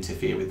when you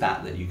interfere with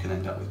that you can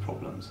end up with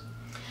problems.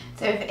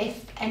 So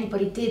if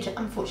anybody did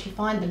unfortunately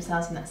find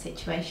themselves in that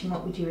situation,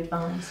 what would you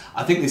advise?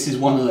 I think this is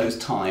one of those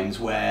times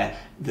where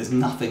there's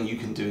nothing you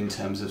can do in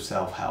terms of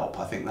self-help.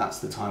 I think that's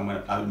the time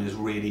when owners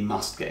really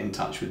must get in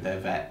touch with their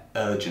vet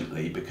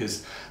urgently,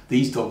 because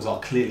these dogs are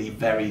clearly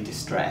very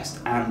distressed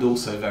and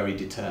also very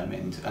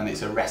determined, and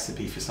it's a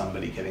recipe for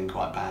somebody getting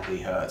quite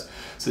badly hurt.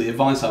 So the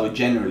advice I would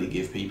generally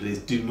give people is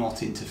do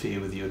not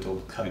interfere with your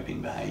dog's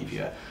coping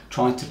behaviour.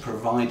 Try to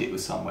provide it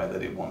with somewhere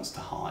that it wants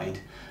to hide,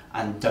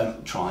 and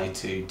don't try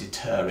to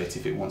deter it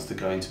if it wants to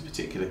go into a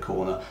particular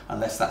corner,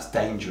 unless that's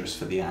dangerous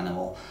for the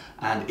animal.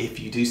 And if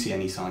you do see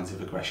any signs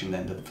of aggression,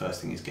 then the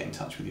first thing is get in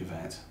touch with your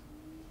vet.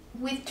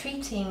 With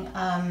treating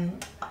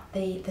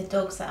the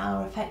dogs that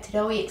are affected,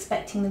 are we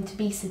expecting them to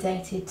be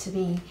sedated, to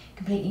be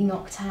completely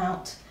knocked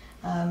out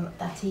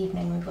that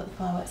evening when we've got the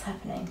fireworks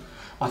happening?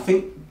 I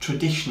think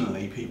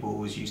traditionally people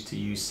always used to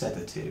use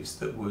sedatives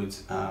that would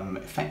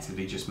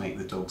effectively just make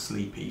the dog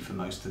sleepy for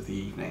most of the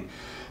evening.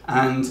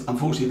 And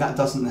unfortunately that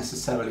doesn't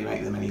necessarily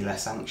make them any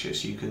less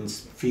anxious. You can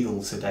feel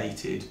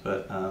sedated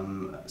but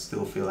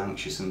still feel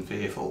anxious and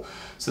fearful.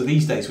 So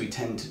these days we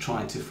tend to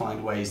try to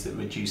find ways that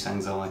reduce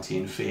anxiety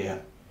and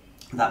fear.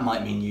 That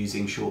might mean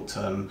using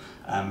short-term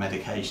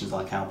medications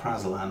like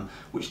alprazolam,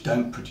 which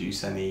don't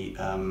produce any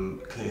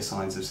clear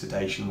signs of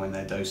sedation when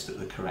they're dosed at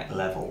the correct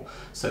level.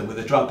 So with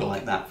a drug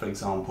like that, for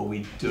example,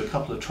 we do a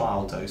couple of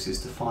trial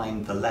doses to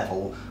find the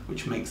level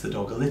which makes the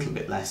dog a little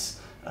bit less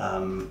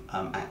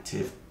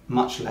active,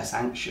 much less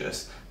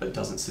anxious, but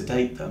doesn't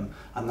sedate them,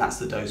 and that's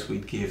the dose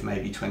we'd give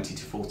maybe 20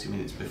 to 40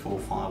 minutes before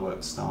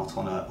fireworks start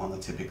on a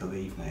typical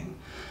evening.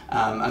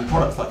 And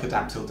products like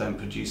Adaptil don't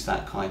produce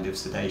that kind of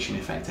sedation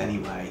effect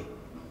anyway.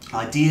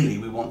 Ideally,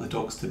 we want the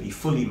dogs to be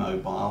fully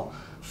mobile,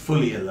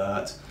 fully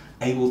alert,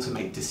 able to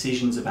make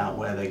decisions about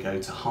where they go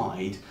to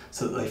hide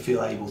so that they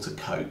feel able to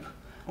cope.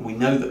 And we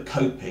know that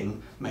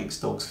coping makes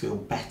dogs feel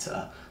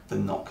better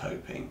than not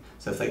coping.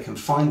 So if they can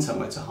find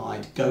somewhere to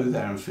hide, go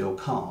there and feel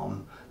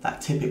calm,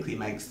 that typically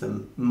makes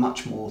them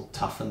much more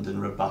toughened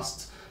and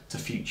robust to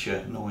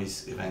future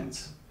noise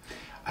events.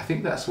 I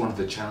think that's one of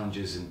the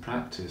challenges in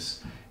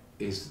practice,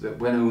 is that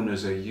when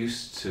owners are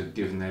used to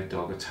giving their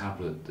dog a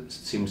tablet that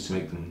seems to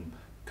make them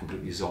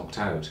completely zonked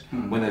out.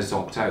 When they're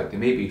zonked out, they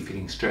may be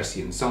feeling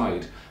stressy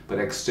inside, but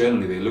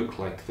externally they look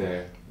like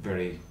they're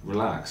very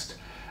relaxed.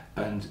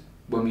 And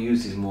when we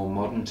use these more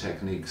modern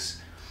techniques,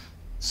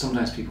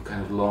 sometimes people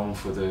kind of long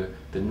for the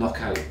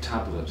knockout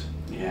tablet.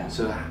 Yeah.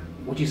 So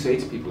What do you say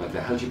to people like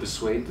that? How do you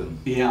persuade them?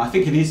 Yeah, I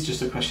think it is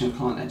just a question of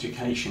client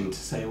education to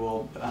say,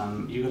 well,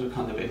 you've got to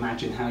kind of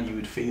imagine how you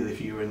would feel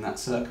if you were in that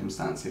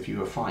circumstance. If you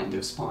were frightened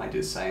of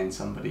spiders, say, and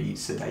somebody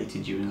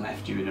sedated you and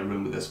left you in a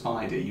room with a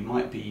spider, you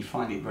might be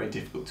finding it very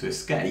difficult to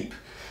escape,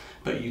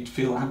 but you'd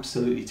feel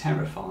absolutely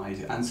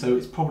terrified. And so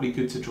it's probably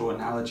good to draw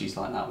analogies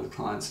like that with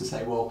clients and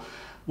say, well,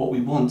 what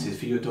we want is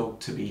for your dog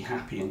to be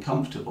happy and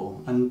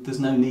comfortable, and there's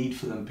no need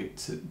for them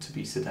to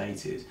be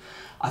sedated.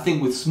 I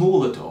think with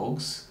smaller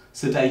dogs,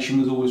 sedation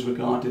was always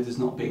regarded as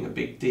not being a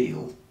big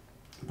deal.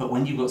 But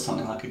when you've got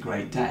something like a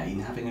Great Dane,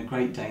 having a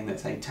Great Dane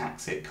that's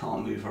ataxic,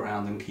 can't move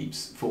around and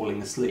keeps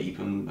falling asleep,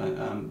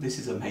 and this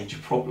is a major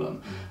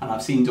problem. And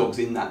I've seen dogs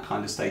in that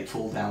kind of state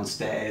fall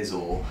downstairs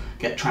or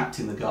get trapped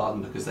in the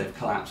garden because they've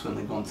collapsed when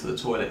they've gone to the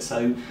toilet.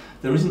 So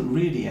there isn't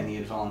really any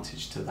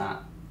advantage to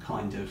that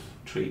kind of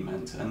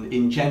treatment, and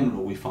in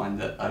general we find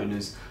that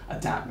owners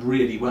adapt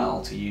really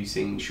well to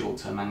using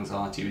short-term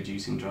anxiety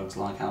reducing drugs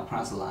like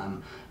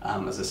alprazolam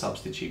as a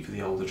substitute for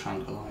the older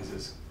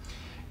tranquilizers.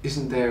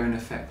 Isn't there an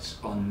effect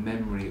on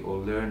memory or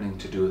learning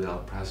to do with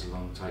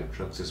alprazolam type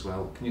drugs as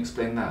well? Can you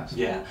explain that?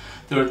 Yeah,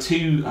 there are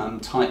two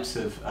types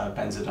of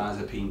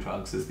benzodiazepine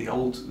drugs. There's the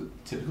old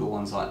typical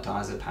ones like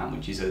diazepam,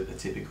 which is a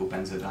typical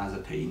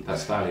benzodiazepine.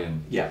 That's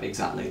Valium. Yeah,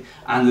 exactly.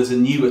 And there's a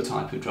newer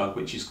type of drug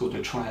which is called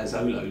a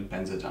triazolone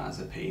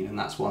benzodiazepine, and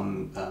that's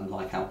one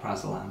like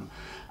alprazolam.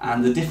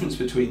 And the difference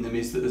between them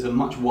is that there's a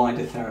much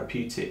wider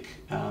therapeutic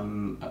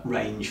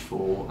range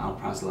for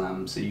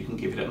alprazolam, so you can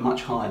give it at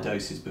much higher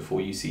doses before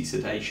you see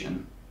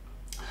sedation,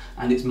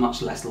 and it's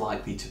much less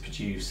likely to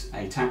produce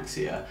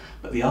ataxia.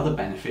 But the other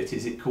benefit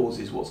is it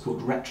causes what's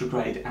called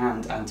retrograde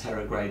and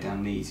anterograde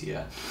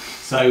amnesia.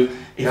 So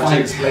if I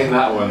explain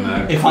that one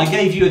now. If I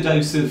gave you a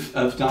dose of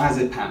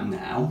diazepam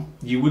now,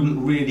 you wouldn't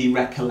really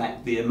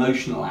recollect the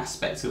emotional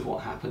aspects of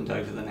what happened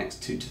over the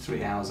next 2 to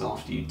 3 hours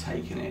after you'd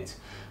taken it,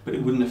 but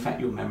it wouldn't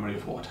affect your memory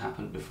of what had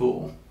happened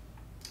before.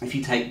 If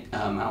you take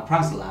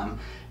alprazolam,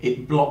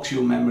 it blocks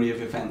your memory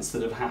of events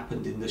that have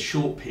happened in the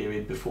short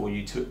period before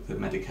you took the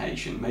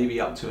medication, maybe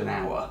up to an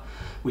hour.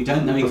 We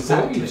don't know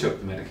exactly. Before you took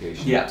the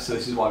medication? Yeah, so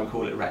this is why we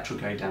call it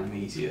retrograde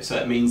amnesia. So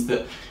it means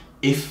that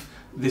if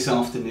this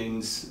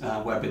afternoon's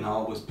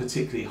webinar was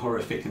particularly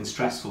horrific and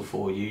stressful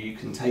for you, you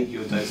can take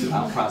your dose of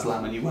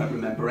alprazolam and you won't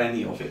remember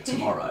any of it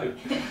tomorrow.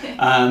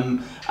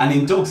 And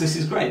in dogs this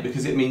is great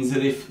because it means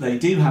that if they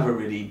do have a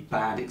really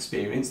bad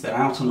experience, they're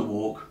out on a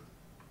walk,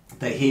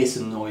 they hear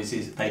some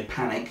noises, they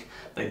panic,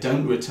 they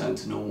don't return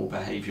to normal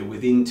behaviour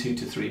within 2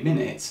 to 3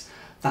 minutes,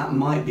 that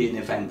might be an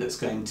event that's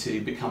going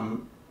to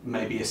become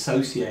maybe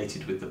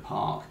associated with the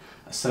park,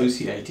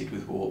 associated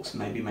with walks,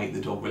 maybe make the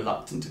dog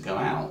reluctant to go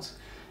out.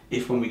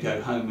 If when we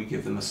go home we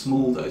give them a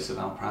small dose of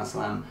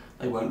alprazolam,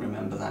 they won't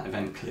remember that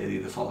event clearly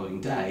the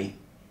following day.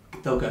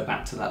 They'll go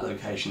back to that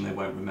location, they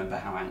won't remember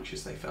how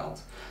anxious they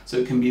felt. So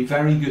it can be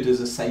very good as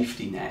a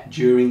safety net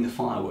during the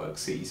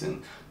fireworks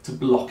season to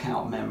block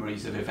out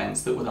memories of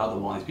events that would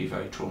otherwise be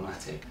very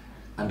traumatic.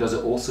 And does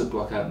it also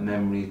block out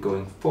memory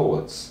going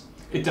forwards?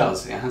 It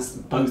does, it has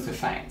both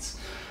effects.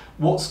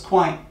 What's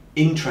quite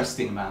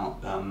interesting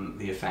about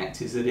the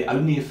effect is that it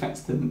only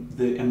affects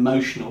the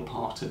emotional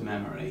part of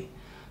memory.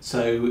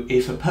 So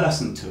if a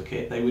person took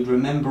it, they would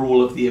remember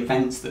all of the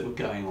events that were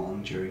going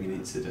on during an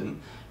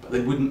incident, but they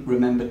wouldn't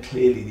remember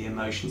clearly the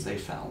emotions they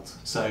felt.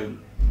 So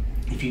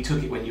if you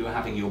took it when you were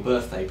having your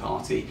birthday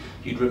party,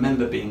 you'd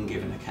remember being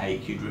given a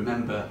cake, you'd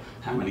remember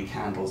how many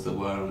candles there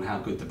were and how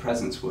good the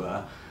presents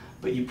were,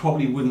 but you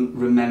probably wouldn't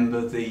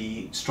remember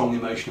the strong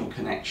emotional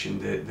connection,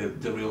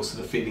 the real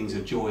sort of feelings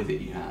of joy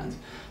that you had.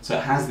 So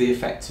it has the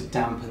effect to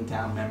dampen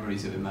down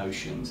memories of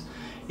emotions.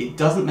 It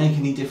doesn't make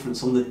any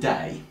difference on the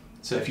day.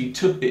 So if you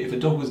took it, if a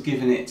dog was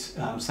given it,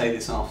 say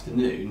this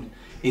afternoon,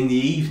 in the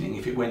evening,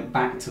 if it went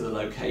back to the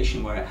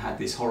location where it had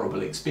this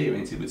horrible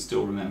experience, it would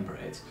still remember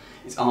it.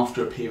 It's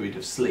after a period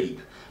of sleep,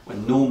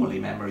 when normally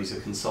memories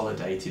are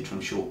consolidated from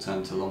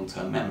short-term to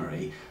long-term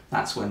memory,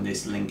 that's when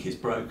this link is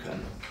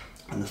broken.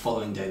 And the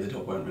following day the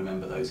dog won't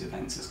remember those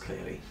events as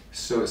clearly.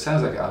 So it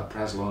sounds like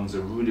alprazolam is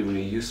a really,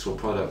 really useful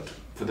product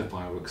for the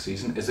fireworks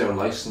season. Is there a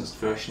licensed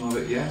version of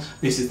it yet?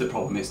 This is the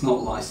problem, it's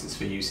not licensed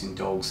for use in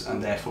dogs,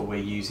 and therefore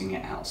we're using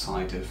it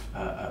outside of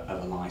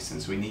a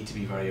license. We need to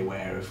be very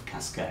aware of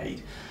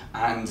cascade,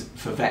 and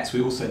for vets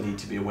we also need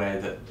to be aware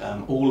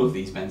that all of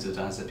these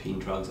benzodiazepine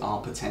drugs are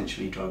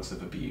potentially drugs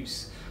of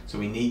abuse. So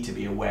we need to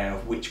be aware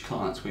of which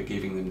clients we're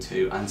giving them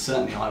to, and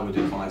certainly I would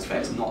advise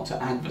vets not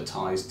to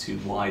advertise too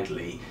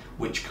widely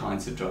which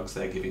kinds of drugs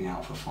they're giving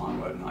out for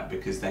firework night,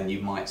 because then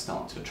you might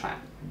start to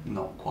attract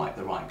not quite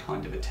the right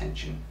kind of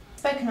attention.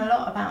 Spoken a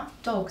lot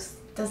about dogs.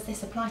 Does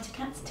this apply to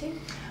cats too?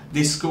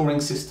 This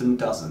scoring system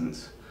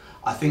doesn't.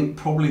 I think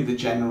probably the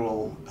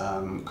general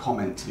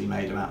comment to be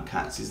made about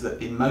cats is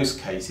that in most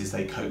cases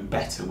they cope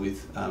better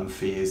with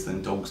fears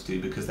than dogs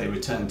do, because they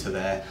return to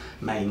their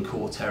main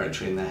core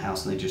territory in their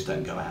house and they just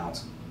don't go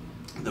out.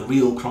 The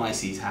real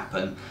crises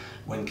happen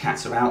when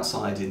cats are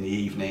outside in the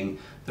evening,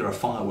 there are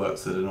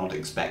fireworks that are not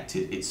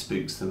expected, it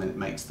spooks them and it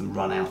makes them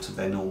run out of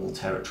their normal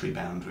territory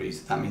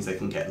boundaries. That means they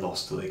can get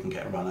lost or they can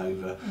get run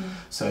over.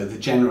 So the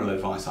general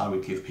advice I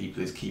would give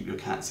people is keep your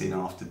cats in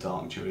after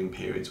dark during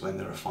periods when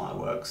there are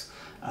fireworks.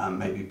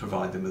 Maybe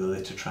provide them with a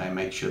litter tray and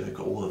make sure they've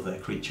got all of their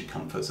creature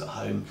comforts at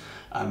home.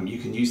 You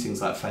can use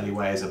things like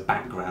Feliway as a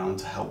background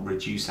to help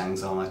reduce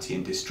anxiety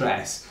and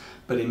distress,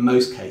 but in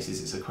most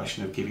cases it's a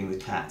question of giving the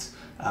cat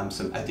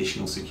some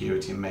additional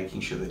security and making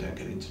sure they don't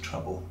get into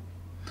trouble.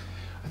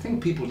 I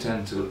think people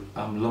tend to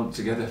lump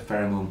together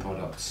pheromone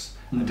products,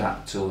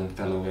 Adaptil and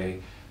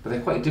Feliway, but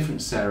they're quite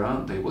different, Sarah,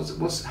 aren't they?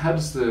 How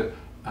does the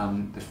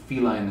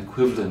feline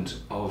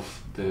equivalent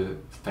of the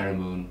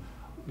pheromone,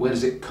 where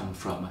does it come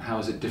from and how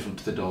is it different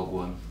to the dog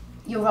one?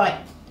 You're right,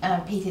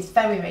 Pete, it's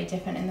very, very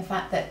different in the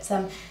fact that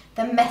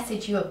the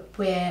message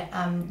we're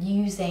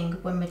using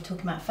when we're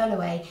talking about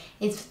Feliway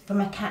is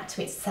from a cat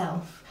to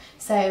itself.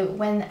 So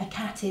when a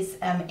cat is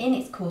in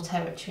its core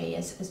territory,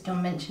 as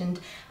Jon mentioned,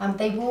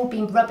 they will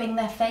be rubbing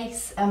their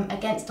face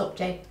against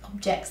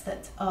objects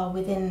that are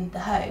within the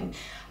home.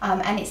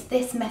 And it's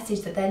this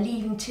message that they're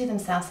leaving to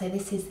themselves, so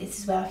this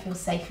is where I feel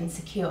safe and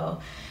secure.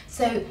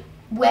 So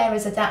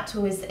whereas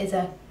Adaptil is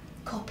a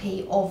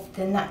copy of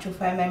the natural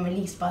pheromone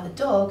released by the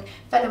dog,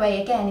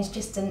 Feliway again is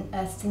just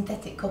a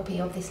synthetic copy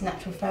of this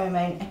natural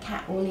pheromone a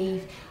cat will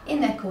leave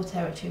in their core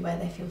territory where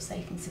they feel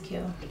safe and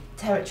secure.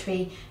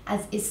 Territory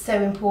is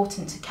so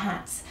important to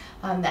cats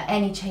that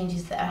any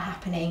changes that are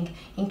happening,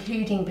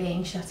 including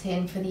being shut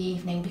in for the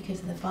evening because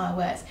of the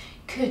fireworks,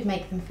 could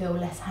make them feel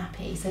less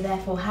happy. So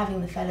therefore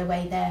having the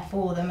Feliway there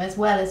for them, as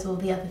well as all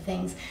the other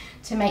things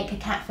to make a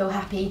cat feel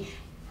happy,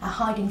 a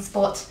hiding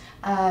spot,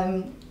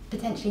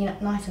 potentially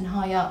nice and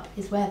high up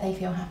is where they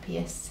feel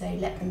happiest, so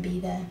let them be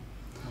there.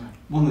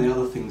 One of the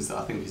other things that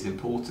I think is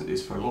important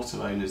is for a lot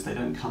of owners, they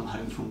don't come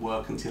home from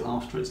work until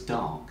after it's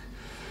dark.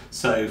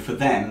 So for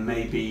them,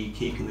 maybe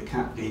keeping the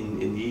cat in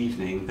the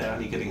evening, they're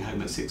only getting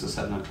home at 6 or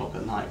 7 o'clock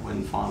at night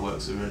when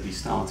fireworks have already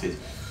started.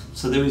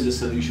 So there is a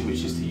solution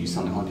which is to use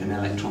something like an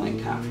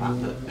electronic cat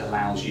flap that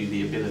allows you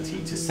the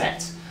ability to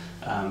set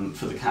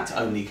for the cat to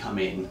only come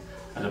in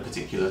at a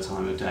particular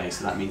time of day,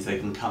 so that means they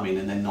can come in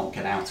and then not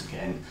get out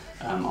again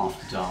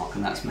after dark,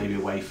 and that's maybe a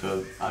way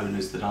for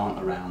owners that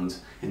aren't around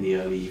in the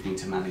early evening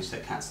to manage their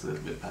cats a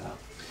little bit better.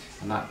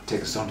 And that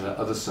takes us on to that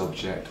other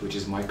subject, which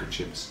is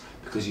microchips,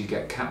 because you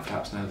get cat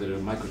flaps now that are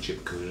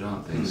microchip coded,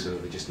 aren't they? So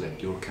they just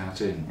let your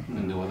cat in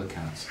and no other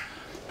cats.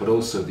 But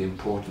also the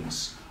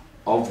importance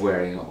of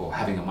wearing or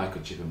having a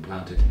microchip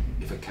implanted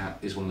if a cat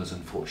is one of those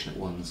unfortunate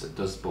ones that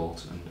does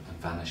bolt and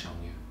vanish on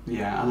you.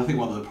 Yeah, and I think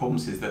one of the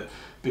problems is that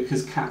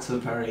because cats are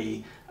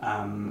very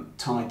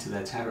tied to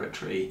their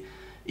territory,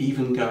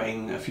 even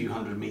going a few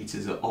hundred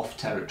metres off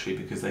territory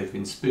because they've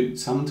been spooked,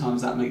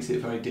 sometimes that makes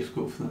it very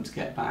difficult for them to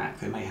get back.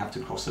 They may have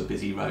to cross a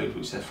busy road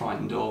which they're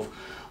frightened of,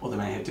 or they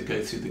may have to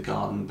go through the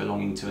garden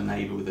belonging to a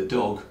neighbour with a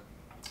dog.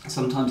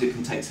 Sometimes it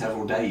can take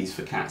several days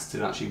for cats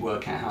to actually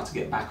work out how to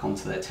get back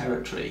onto their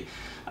territory.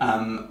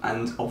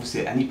 And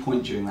obviously at any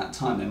point during that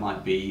time they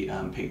might be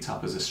picked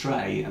up as a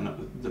stray, and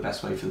the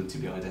best way for them to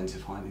be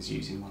identified is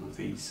using one of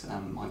these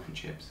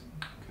microchips.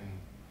 Okay.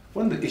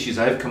 One of the issues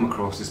I've come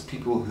across is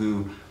people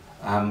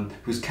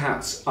whose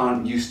cats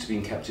aren't used to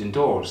being kept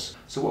indoors.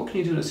 So what can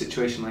you do in a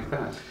situation like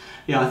that?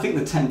 Yeah, I think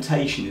the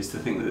temptation is to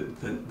think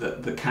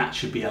that the cat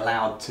should be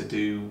allowed to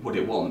do what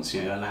it wants,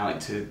 allow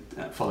it to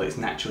follow its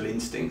natural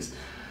instincts.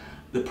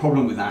 The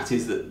problem with that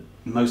is that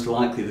most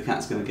likely the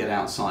cat's going to get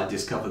outside,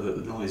 discover that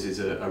the noises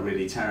are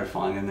really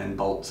terrifying and then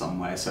bolt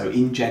somewhere. So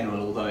in general,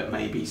 although it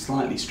may be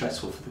slightly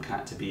stressful for the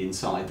cat to be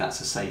inside, that's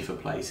a safer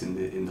place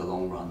in the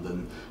long run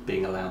than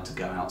being allowed to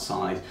go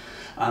outside.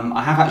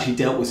 I have actually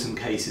dealt with some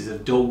cases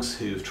of dogs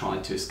who've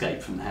tried to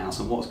escape from the house,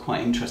 and what's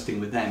quite interesting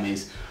with them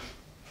is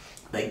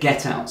they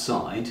get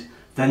outside,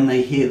 then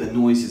they hear the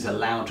noises are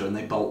louder and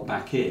they bolt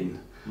back in.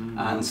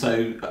 And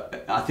so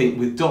I think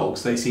with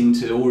dogs they seem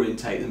to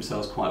orientate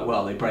themselves quite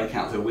well. They break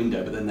out the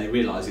window but then they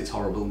realise it's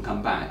horrible and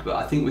come back. But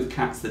I think with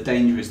cats the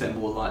danger is they're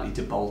more likely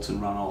to bolt and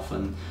run off,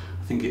 and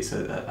I think it's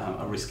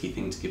a risky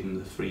thing to give them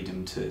the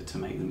freedom to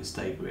make the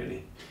mistake,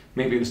 really.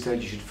 Maybe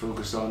instead you should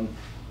focus on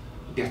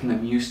getting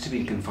them used to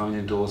being confined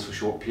indoors for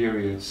short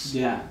periods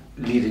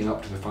leading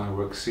up to the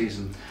fireworks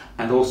season,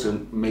 and also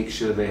make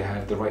sure they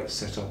have the right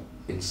setup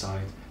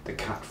inside, the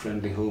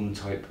cat-friendly home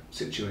type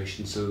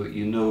situation, so that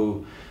you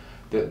know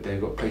that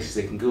they've got places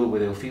they can go where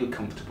they'll feel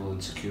comfortable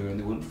and secure and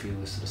they won't feel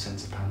this sort of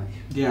sense of panic.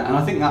 Yeah, and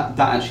I think that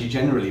actually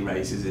generally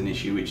raises an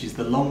issue, which is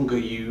the longer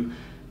you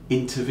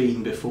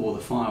intervene before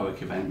the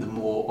firework event, the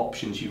more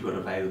options you've got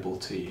available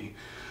to you.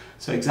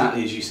 So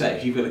exactly as you say,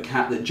 if you've got a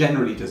cat that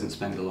generally doesn't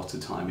spend a lot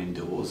of time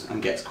indoors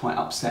and gets quite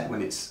upset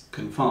when it's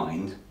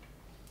confined,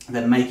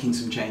 then making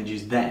some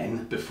changes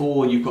then,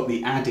 before you've got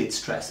the added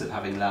stress of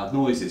having loud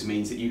noises,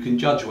 means that you can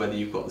judge whether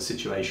you've got the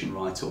situation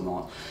right or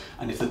not.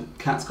 And if the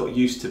cat's got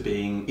used to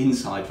being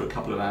inside for a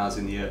couple of hours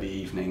in the early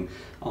evening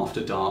after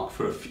dark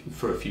for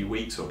a few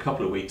weeks or a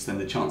couple of weeks, then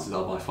the chances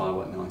are by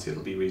firework night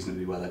it'll be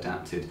reasonably well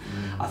adapted.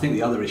 I think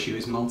the other issue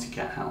is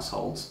multi-cat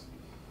households.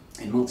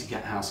 in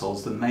multi-cat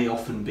households there may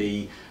often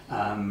be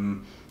a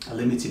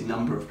limited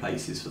number of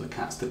places for the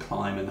cats to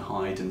climb and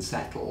hide and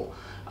settle,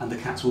 and the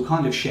cats will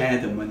kind of share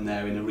them when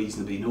they're in a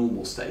reasonably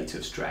normal state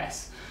of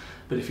stress.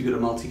 But if you've got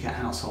a multi-cat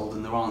household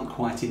and there aren't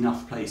quite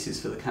enough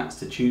places for the cats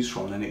to choose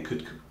from, then it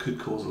could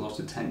cause a lot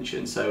of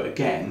tension. So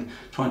again,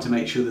 trying to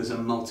make sure there's a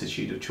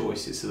multitude of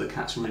choices so the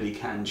cats really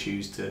can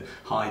choose to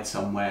hide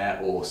somewhere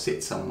or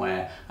sit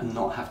somewhere and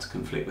not have to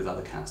conflict with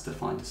other cats to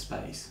find a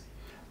space.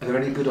 Are there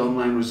any good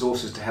online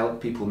resources to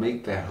help people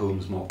make their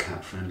homes more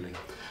cat friendly?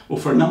 Well,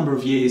 for a number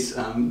of years,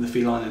 the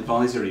Feline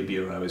Advisory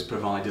Bureau has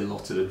provided a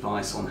lot of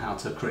advice on how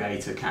to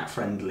create a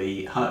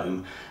cat-friendly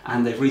home,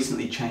 and they've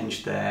recently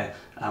changed their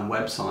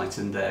website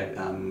and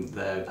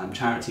their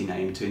charity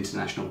name to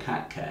International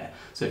Cat Care.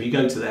 So if you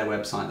go to their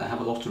website, they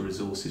have a lot of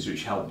resources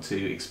which help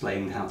to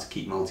explain how to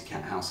keep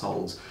multi-cat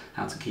households,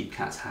 how to keep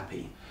cats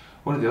happy.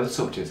 One of the other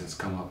subjects that's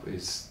come up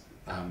is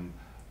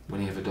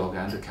when you have a dog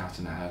and a cat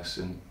in a house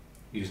and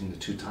using the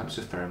two types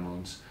of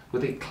pheromones,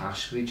 would they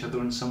clash with each other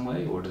in some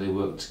way, or do they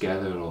work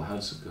together, or how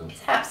does it go?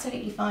 It's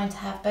absolutely fine to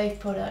have both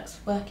products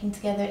working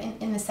together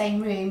in the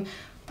same room.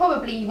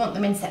 Probably you want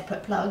them in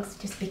separate plugs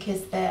just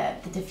because the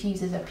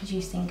diffusers are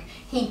producing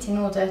heat in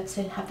order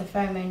to have the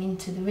pheromone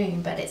into the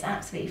room, but it's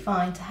absolutely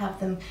fine to have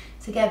them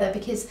together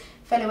because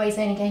Feliway is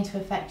only going to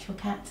affect your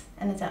cat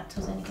and Adaptil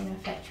is only going to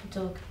affect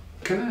your dog.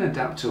 Can an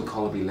Adaptil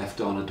collar be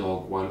left on a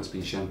dog while it's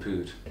been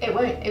shampooed? It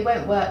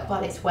won't work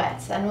while it's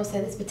wet, and also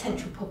there's a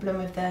potential problem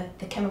with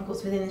the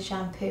chemicals within the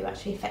shampoo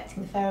actually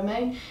affecting the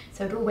pheromone.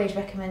 So I'd always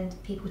recommend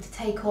people to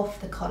take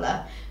off the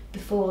collar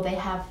before they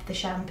have the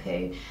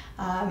shampoo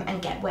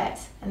and get wet,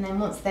 and then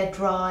once they're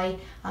dry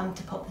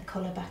to pop the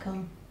collar back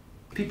on.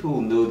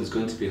 People know there's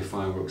going to be a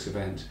fireworks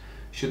event.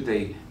 Should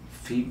they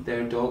feed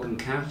their dog and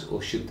cat,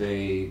 or should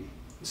they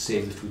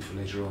save the food for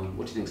later on?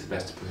 What do you think is the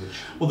best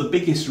approach? Well, the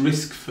biggest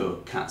risk for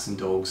cats and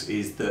dogs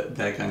is that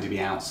they're going to be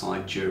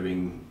outside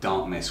during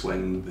darkness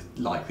when the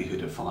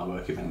likelihood of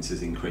firework events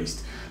has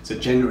increased. So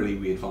generally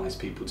we advise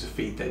people to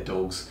feed their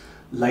dogs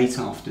late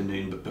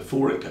afternoon but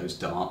before it goes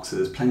dark, so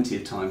there's plenty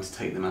of time to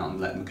take them out and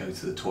let them go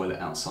to the toilet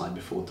outside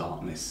before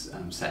darkness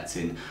sets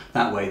in.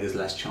 That way there's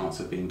less chance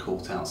of being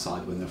caught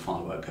outside when the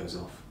firework goes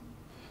off.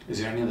 Is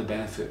there any other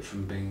benefit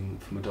from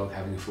a dog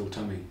having a full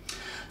tummy?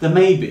 There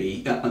may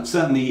be,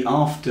 certainly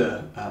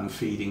after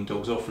feeding,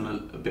 dogs are often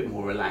a bit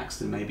more relaxed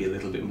and maybe a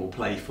little bit more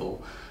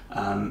playful.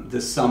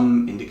 There's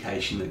some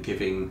indication that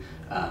giving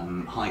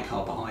high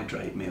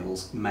carbohydrate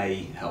meals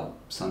may help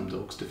some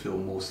dogs to feel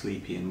more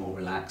sleepy and more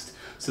relaxed.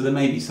 So there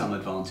may be some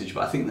advantage,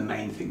 but I think the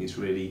main thing is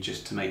really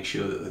just to make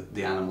sure that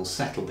the animal's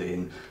settled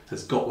in,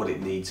 has got what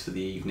it needs for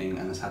the evening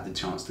and has had the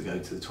chance to go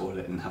to the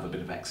toilet and have a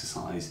bit of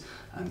exercise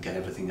and get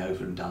everything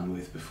over and done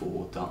with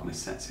before darkness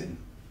sets in.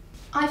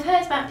 I've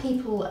heard about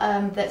people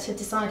that have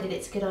decided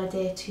it's a good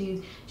idea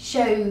to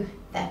show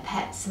their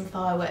pets some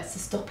fireworks to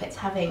stop it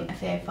having a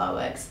fear of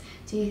fireworks.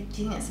 Do you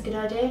think that's a good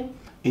idea?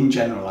 In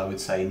general, I would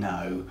say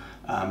no,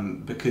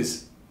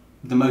 because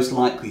the most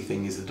likely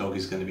thing is the dog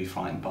is going to be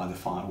frightened by the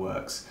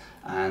fireworks.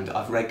 And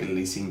I've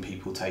regularly seen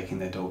people taking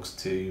their dogs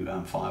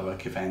to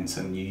firework events,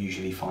 and you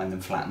usually find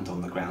them flattened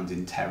on the ground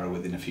in terror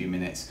within a few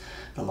minutes.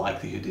 The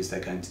likelihood is they're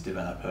going to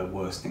develop a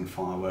worsening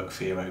firework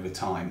fear over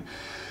time.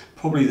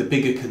 Probably the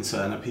bigger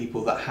concern are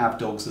people that have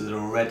dogs that are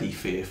already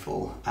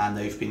fearful and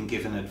they've been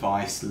given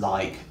advice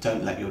like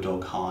don't let your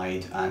dog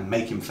hide and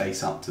make him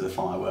face up to the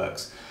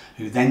fireworks,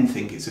 who then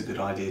think it's a good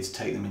idea to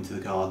take them into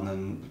the garden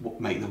and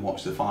make them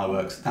watch the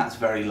fireworks. That's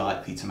very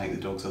likely to make the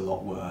dogs a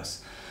lot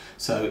worse.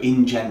 So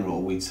in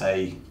general we'd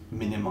say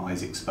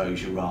minimise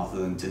exposure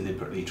rather than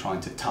deliberately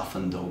trying to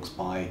toughen dogs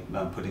by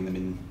putting them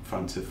in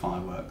front of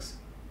fireworks.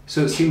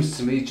 So it seems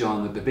to me,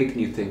 John, that the big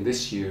new thing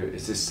this year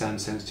is this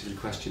sound sensitivity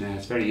questionnaire.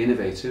 It's very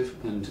innovative,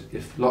 and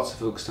if lots of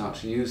folks start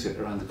to use it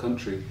around the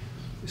country,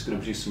 it's going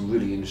to produce some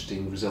really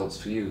interesting results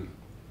for you.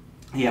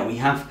 Yeah, we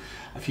have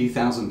a few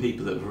thousand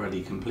people that have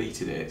already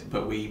completed it,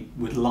 but we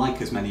would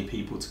like as many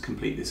people to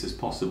complete this as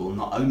possible,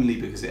 not only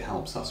because it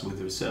helps us with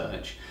the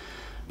research,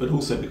 but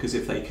also because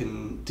if they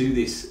can do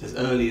this as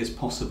early as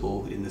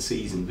possible in the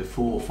season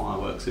before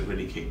fireworks have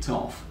really kicked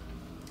off,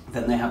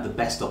 then they have the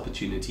best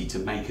opportunity to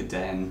make a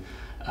den,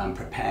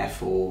 prepare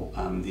for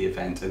the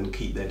event and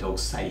keep their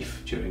dogs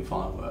safe during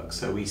fireworks.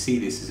 So we see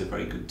this as a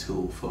very good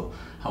tool for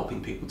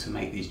helping people to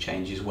make these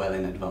changes well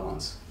in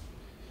advance.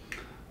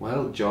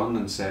 Well, John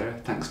and Sarah,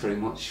 thanks very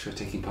much for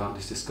taking part in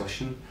this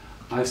discussion.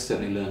 I've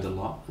certainly learned a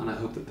lot, and I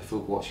hope that the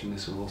folk watching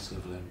this will also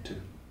have learned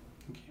too.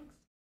 Thank you.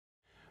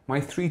 My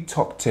 3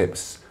 top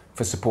tips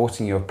for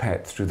supporting your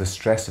pet through the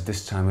stress of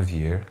this time of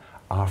year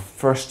are,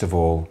 first of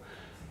all,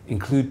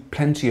 include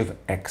plenty of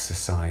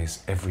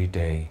exercise every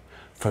day.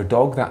 For a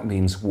dog, that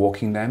means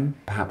walking them,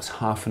 perhaps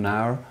half an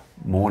hour,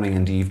 morning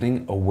and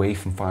evening, away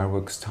from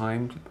fireworks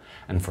time.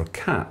 And for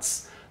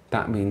cats,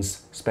 that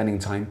means spending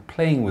time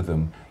playing with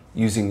them,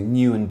 using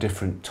new and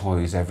different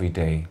toys every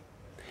day.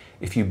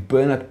 If you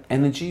burn up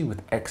energy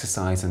with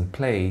exercise and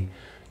play,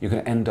 you're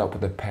going to end up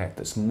with a pet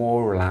that's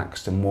more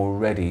relaxed and more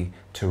ready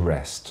to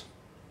rest.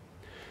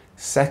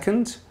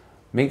 Second,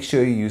 Make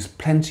sure you use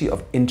plenty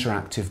of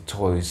interactive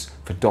toys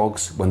for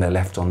dogs when they're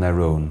left on their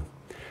own.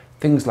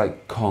 Things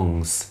like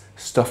Kongs,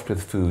 stuffed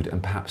with food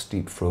and perhaps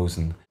deep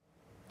frozen.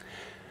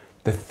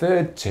 The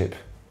third tip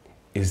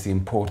is the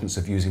importance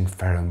of using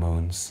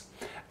pheromones,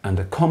 and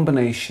a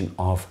combination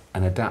of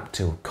an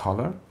Adaptil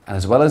collar,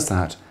 as well as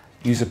that,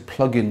 use a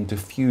plug-in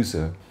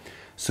diffuser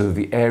so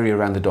the area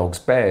around the dog's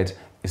bed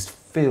is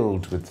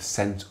filled with the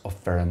scent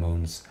of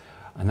pheromones,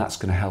 and that's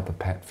going to help a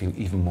pet feel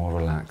even more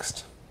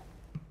relaxed.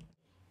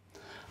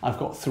 I've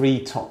got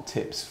 3 top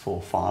tips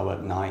for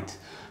firework night.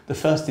 The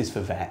first is for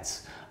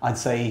vets. I'd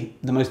say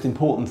the most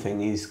important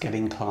thing is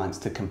getting clients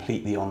to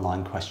complete the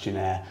online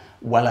questionnaire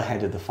well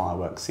ahead of the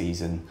fireworks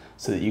season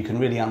so that you can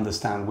really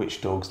understand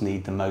which dogs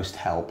need the most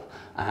help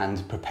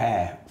and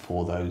prepare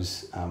for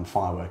those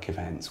firework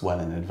events well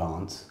in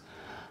advance.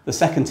 The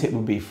second tip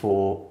would be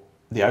for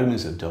the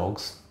owners of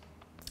dogs.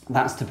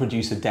 That's to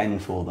produce a den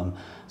for them.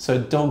 So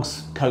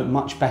dogs cope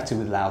much better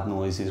with loud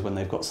noises when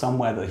they've got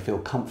somewhere that they feel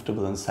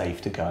comfortable and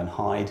safe to go and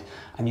hide,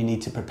 and you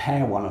need to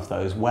prepare one of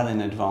those well in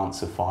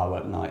advance of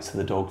firework night so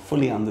the dog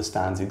fully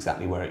understands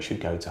exactly where it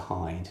should go to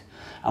hide.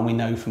 And we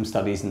know from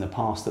studies in the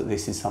past that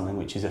this is something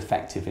which is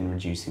effective in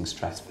reducing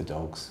stress for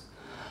dogs.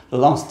 The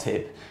last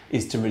tip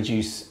is to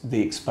reduce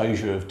the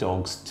exposure of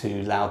dogs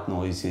to loud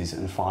noises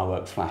and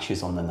firework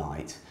flashes on the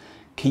night.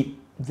 Keep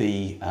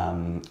the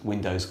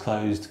windows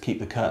closed, keep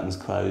the curtains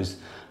closed,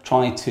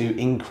 try to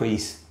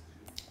increase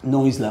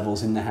noise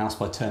levels in the house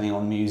by turning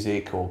on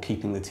music or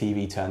keeping the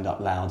TV turned up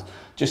loud,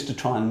 just to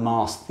try and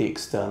mask the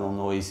external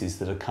noises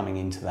that are coming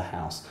into the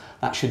house.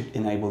 That should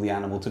enable the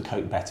animal to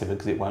cope better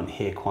because it won't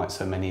hear quite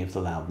so many of the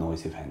loud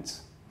noise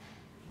events.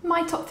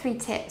 My top 3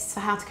 tips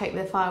for how to cope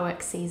with the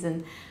fireworks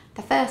season.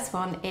 The first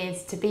one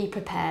is to be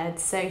prepared,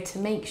 so to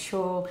make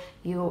sure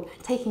you're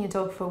taking your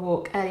dog for a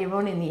walk earlier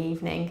on in the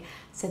evening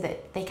so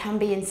that they can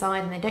be inside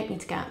and they don't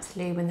need to go out to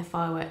loo when the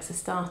fireworks are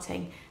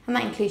starting. And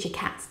that includes your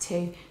cats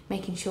too,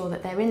 making sure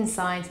that they're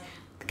inside,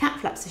 the cat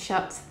flaps are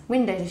shut,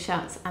 windows are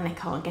shut and they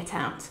can't get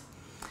out.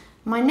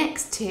 My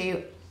next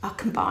 2 are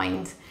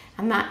combined,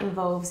 and that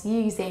involves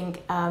using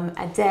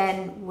a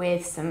den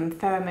with some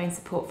pheromone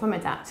support from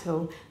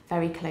Adaptil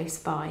very close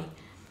by.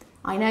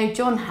 I know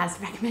Jon has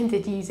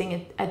recommended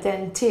using a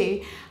den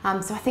too,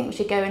 so I think we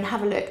should go and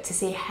have a look to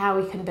see how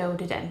we can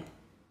build a den.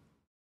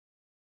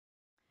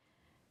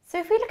 So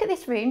if we look at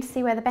this room to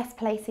see where the best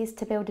place is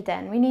to build a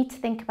den, we need to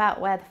think about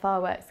where the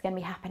fireworks are going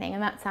to be happening,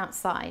 and that's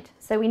outside.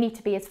 So we need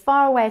to be as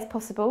far away as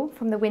possible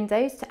from the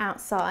windows to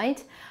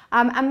outside,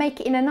 and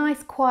make it in a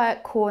nice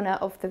quiet corner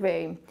of the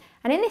room.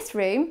 And in this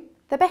room,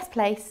 the best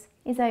place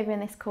is over in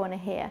this corner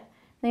here.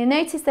 Now you'll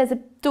notice there's a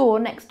door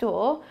next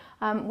door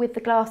with the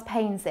glass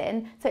panes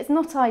in, so it's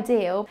not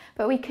ideal,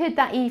 but we could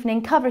that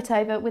evening cover it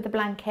over with a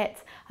blanket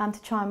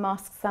to try and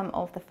mask some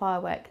of the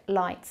firework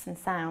lights and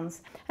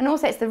sounds. And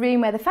also it's the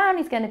room where the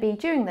family's going to be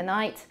during the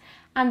night,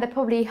 and they're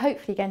probably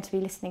hopefully going to be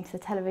listening to the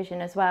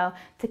television as well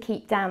to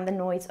keep down the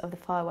noise of the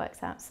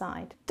fireworks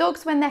outside.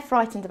 Dogs, when they're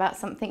frightened about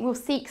something, will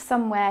seek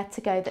somewhere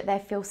to go that they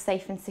feel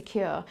safe and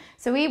secure.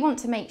 So we want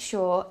to make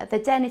sure the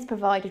den is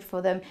provided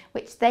for them,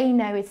 which they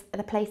know is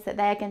the place that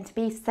they're going to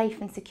be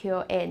safe and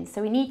secure in.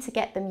 So we need to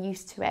get them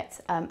used to it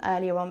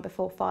earlier on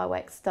before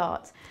fireworks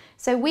start.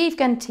 So we're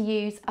going to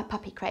use a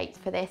puppy crate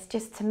for this,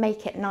 just to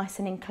make it nice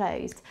and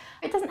enclosed.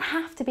 It doesn't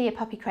have to be a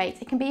puppy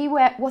crate, it can be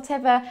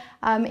whatever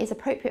is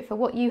appropriate for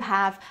what you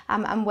have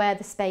and where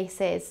the space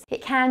is.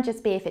 It can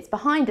just be, if it's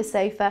behind a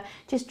sofa,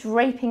 just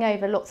draping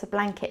over lots of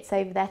blankets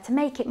over there to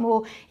make it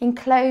more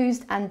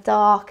enclosed and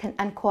dark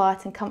and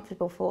quiet and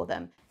comfortable for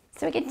them.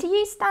 So we're going to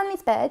use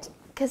Stanley's bed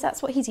because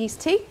that's what he's used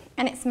to,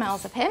 and it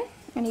smells of him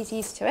and he's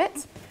used to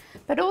it.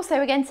 But also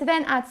we're going to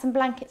then add some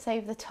blankets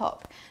over the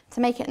top to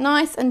make it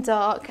nice and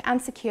dark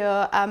and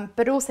secure,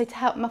 but also to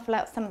help muffle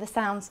out some of the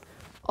sounds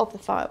of the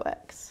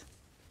fireworks.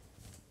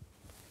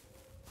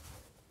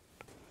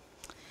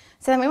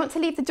 So then we want to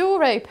leave the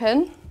door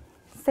open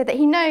so that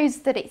he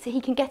knows that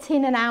he can get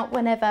in and out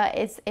whenever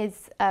is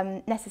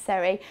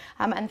necessary,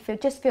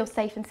 and just feel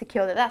safe and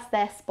secure that that's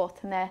their spot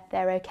and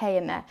they're okay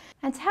in there.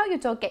 And to help your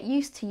dog get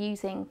used to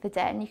using the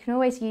den, you can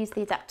always use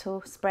the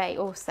Adaptil spray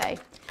also.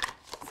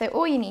 So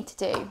all you need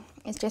to do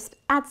is just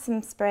add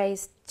some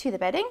sprays to the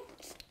bedding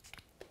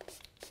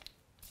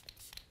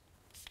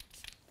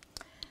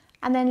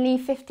and then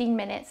leave 15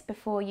 minutes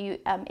before you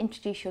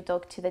introduce your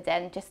dog to the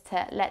den, just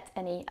to let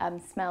any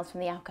smells from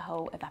the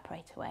alcohol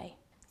evaporate away.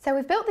 So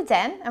we've built the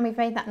den and we've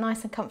made that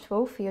nice and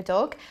comfortable for your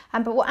dog,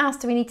 but what else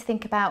do we need to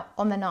think about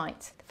on the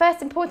night? The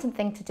first important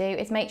thing to do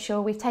is make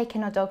sure we've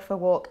taken our dog for a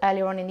walk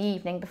earlier on in the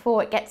evening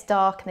before it gets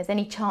dark and there's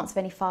any chance of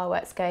any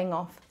fireworks going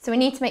off. So we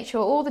need to make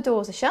sure all the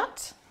doors are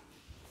shut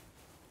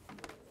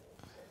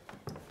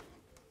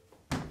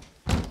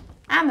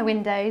and the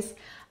windows,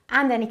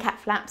 and any cat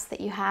flaps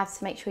that you have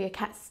to make sure your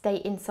cats stay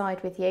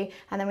inside with you,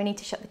 and then we need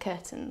to shut the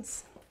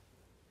curtains.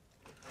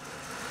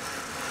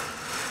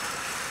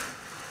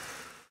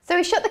 So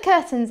we shut the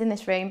curtains in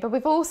this room, but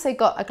we've also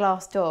got a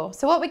glass door.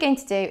 So what we're going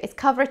to do is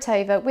cover it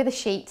over with a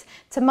sheet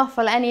to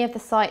muffle any of the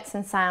sights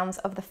and sounds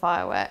of the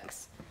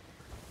fireworks.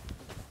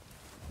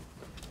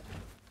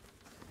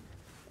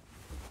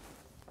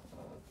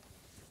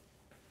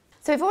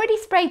 So we've already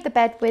sprayed the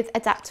bed with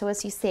Adaptil,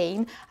 as you've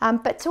seen,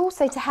 but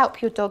also to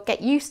help your dog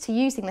get used to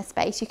using the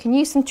space, you can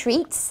use some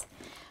treats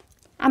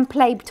and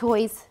play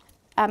toys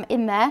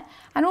in there.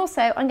 And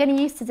also I'm going to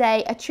use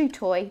today a chew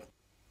toy.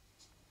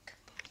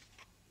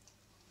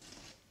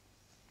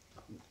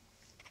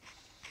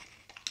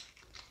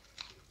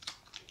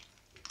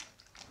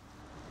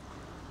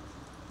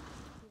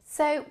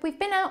 So we've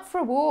been out for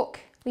a walk,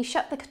 we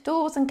shut the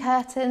doors and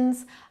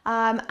curtains,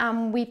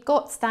 and we've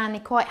got Stanley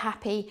quite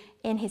happy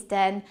in his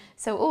den.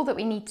 So all that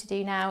we need to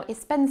do now is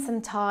spend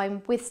some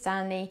time with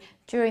Stanley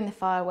during the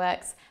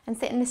fireworks and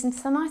sit and listen to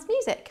some nice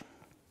music.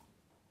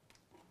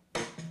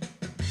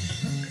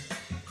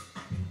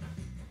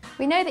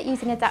 We know that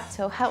using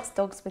Adaptil helps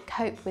dogs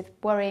cope with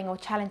worrying or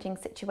challenging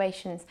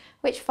situations,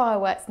 which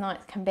fireworks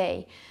nights can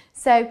be.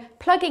 So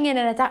plugging in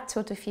an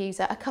Adaptil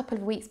diffuser a couple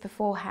of weeks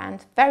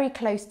beforehand, very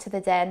close to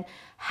the den,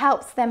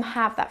 helps them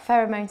have that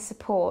pheromone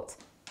support.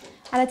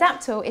 And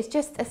Adaptil is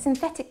just a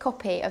synthetic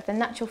copy of the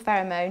natural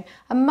pheromone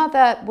a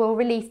mother will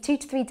release 2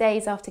 to 3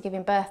 days after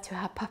giving birth to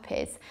her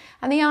puppies.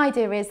 And the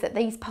idea is that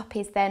these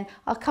puppies then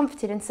are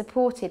comforted and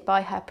supported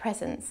by her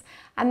presence.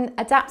 And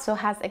Adaptil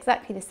has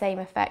exactly the same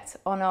effect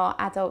on our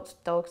adult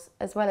dogs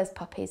as well as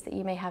puppies that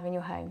you may have in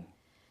your home.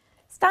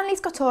 Stanley's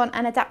got on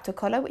an Adaptil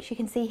collar, which you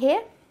can see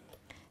here.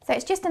 So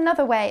it's just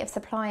another way of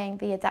supplying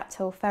the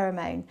Adaptil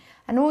pheromone,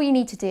 and all you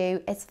need to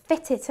do is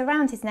fit it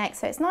around his neck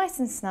so it's nice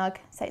and snug,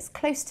 so it's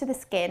close to the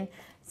skin,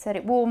 so that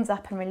it warms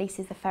up and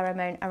releases the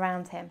pheromone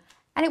around him.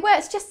 And it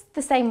works just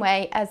the same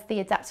way as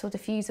the Adaptil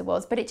diffuser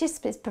was, but it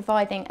just is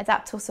providing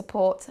Adaptil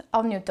support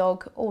on your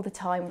dog all the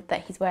time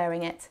that he's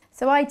wearing it.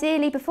 So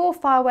ideally, before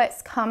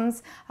fireworks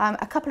comes,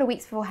 a couple of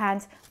weeks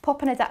beforehand,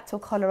 pop an Adaptil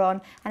collar on,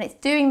 and it's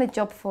doing the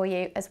job for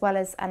you as well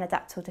as an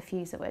Adaptil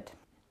diffuser would.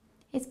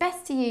 It's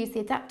best to use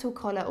the Adaptil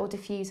collar or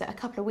diffuser a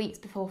couple of weeks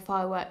before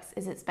fireworks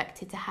is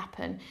expected to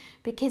happen,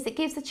 because it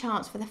gives a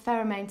chance for the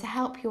pheromone to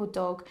help your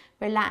dog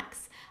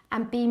relax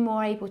and be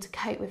more able to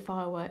cope with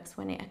fireworks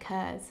when it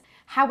occurs.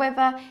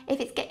 However, if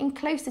it's getting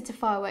closer to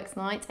fireworks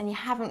night and you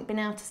haven't been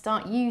able to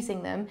start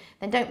using them,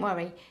 then don't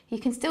worry. You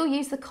can still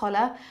use the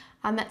collar,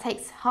 and that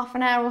takes half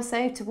an hour or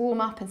so to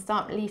warm up and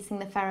start releasing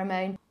the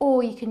pheromone,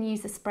 or you can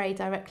use the spray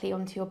directly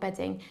onto your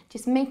bedding,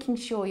 just making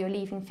sure you're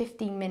leaving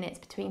 15 minutes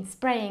between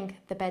spraying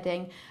the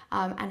bedding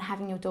and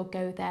having your dog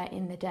go there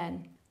in the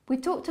den.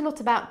 We've talked a lot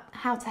about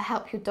how to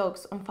help your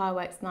dogs on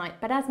fireworks night,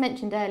 but as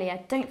mentioned earlier,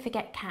 don't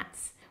forget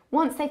cats.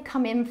 Once they've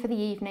come in for the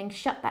evening,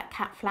 shut that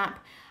cat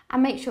flap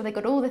and make sure they've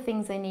got all the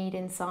things they need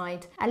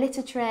inside. A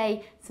litter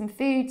tray, some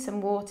food,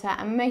 some water,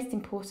 and most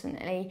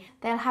importantly,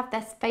 they'll have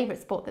their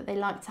favourite spot that they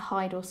like to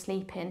hide or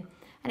sleep in.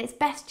 And it's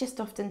best just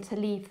often to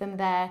leave them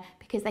there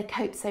because they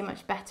cope so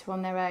much better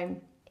on their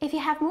own. If you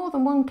have more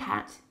than one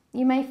cat,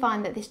 you may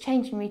find that this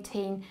changing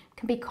routine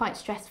can be quite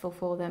stressful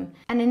for them.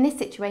 And in this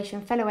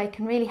situation, Felloway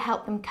can really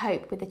help them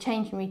cope with the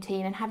changing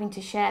routine and having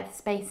to share the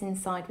space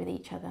inside with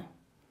each other.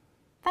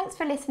 Thanks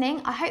for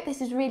listening. I hope this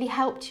has really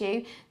helped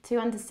you to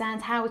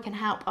understand how we can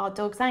help our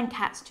dogs and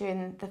cats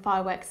during the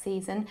fireworks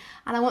season,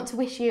 and I want to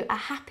wish you a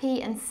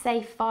happy and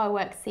safe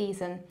fireworks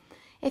season.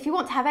 If you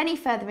want to have any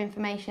further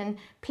information,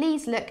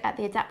 please look at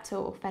the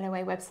Adaptil or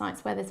Felloway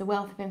websites, where there's a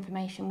wealth of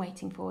information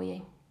waiting for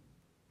you.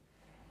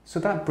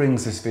 So that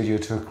brings this video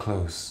to a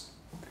close.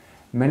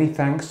 Many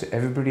thanks to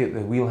everybody at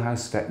the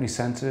Wheelhouse Veterinary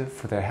Centre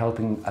for their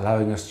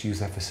allowing us to use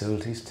their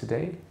facilities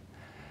today.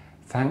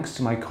 Thanks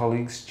to my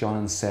colleagues Jon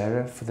and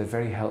Sarah for their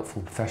very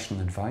helpful professional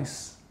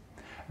advice.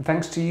 And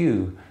thanks to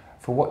you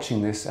for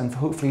watching this and for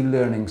hopefully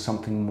learning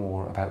something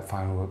more about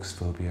fireworks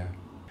phobia.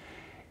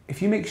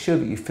 If you make sure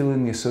that you fill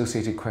in the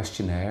associated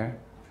questionnaire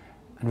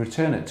and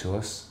return it to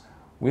us,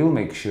 we'll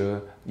make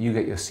sure you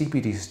get your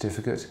CPD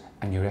certificate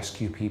and your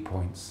SQP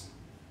points.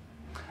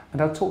 And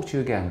I'll talk to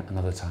you again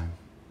another time.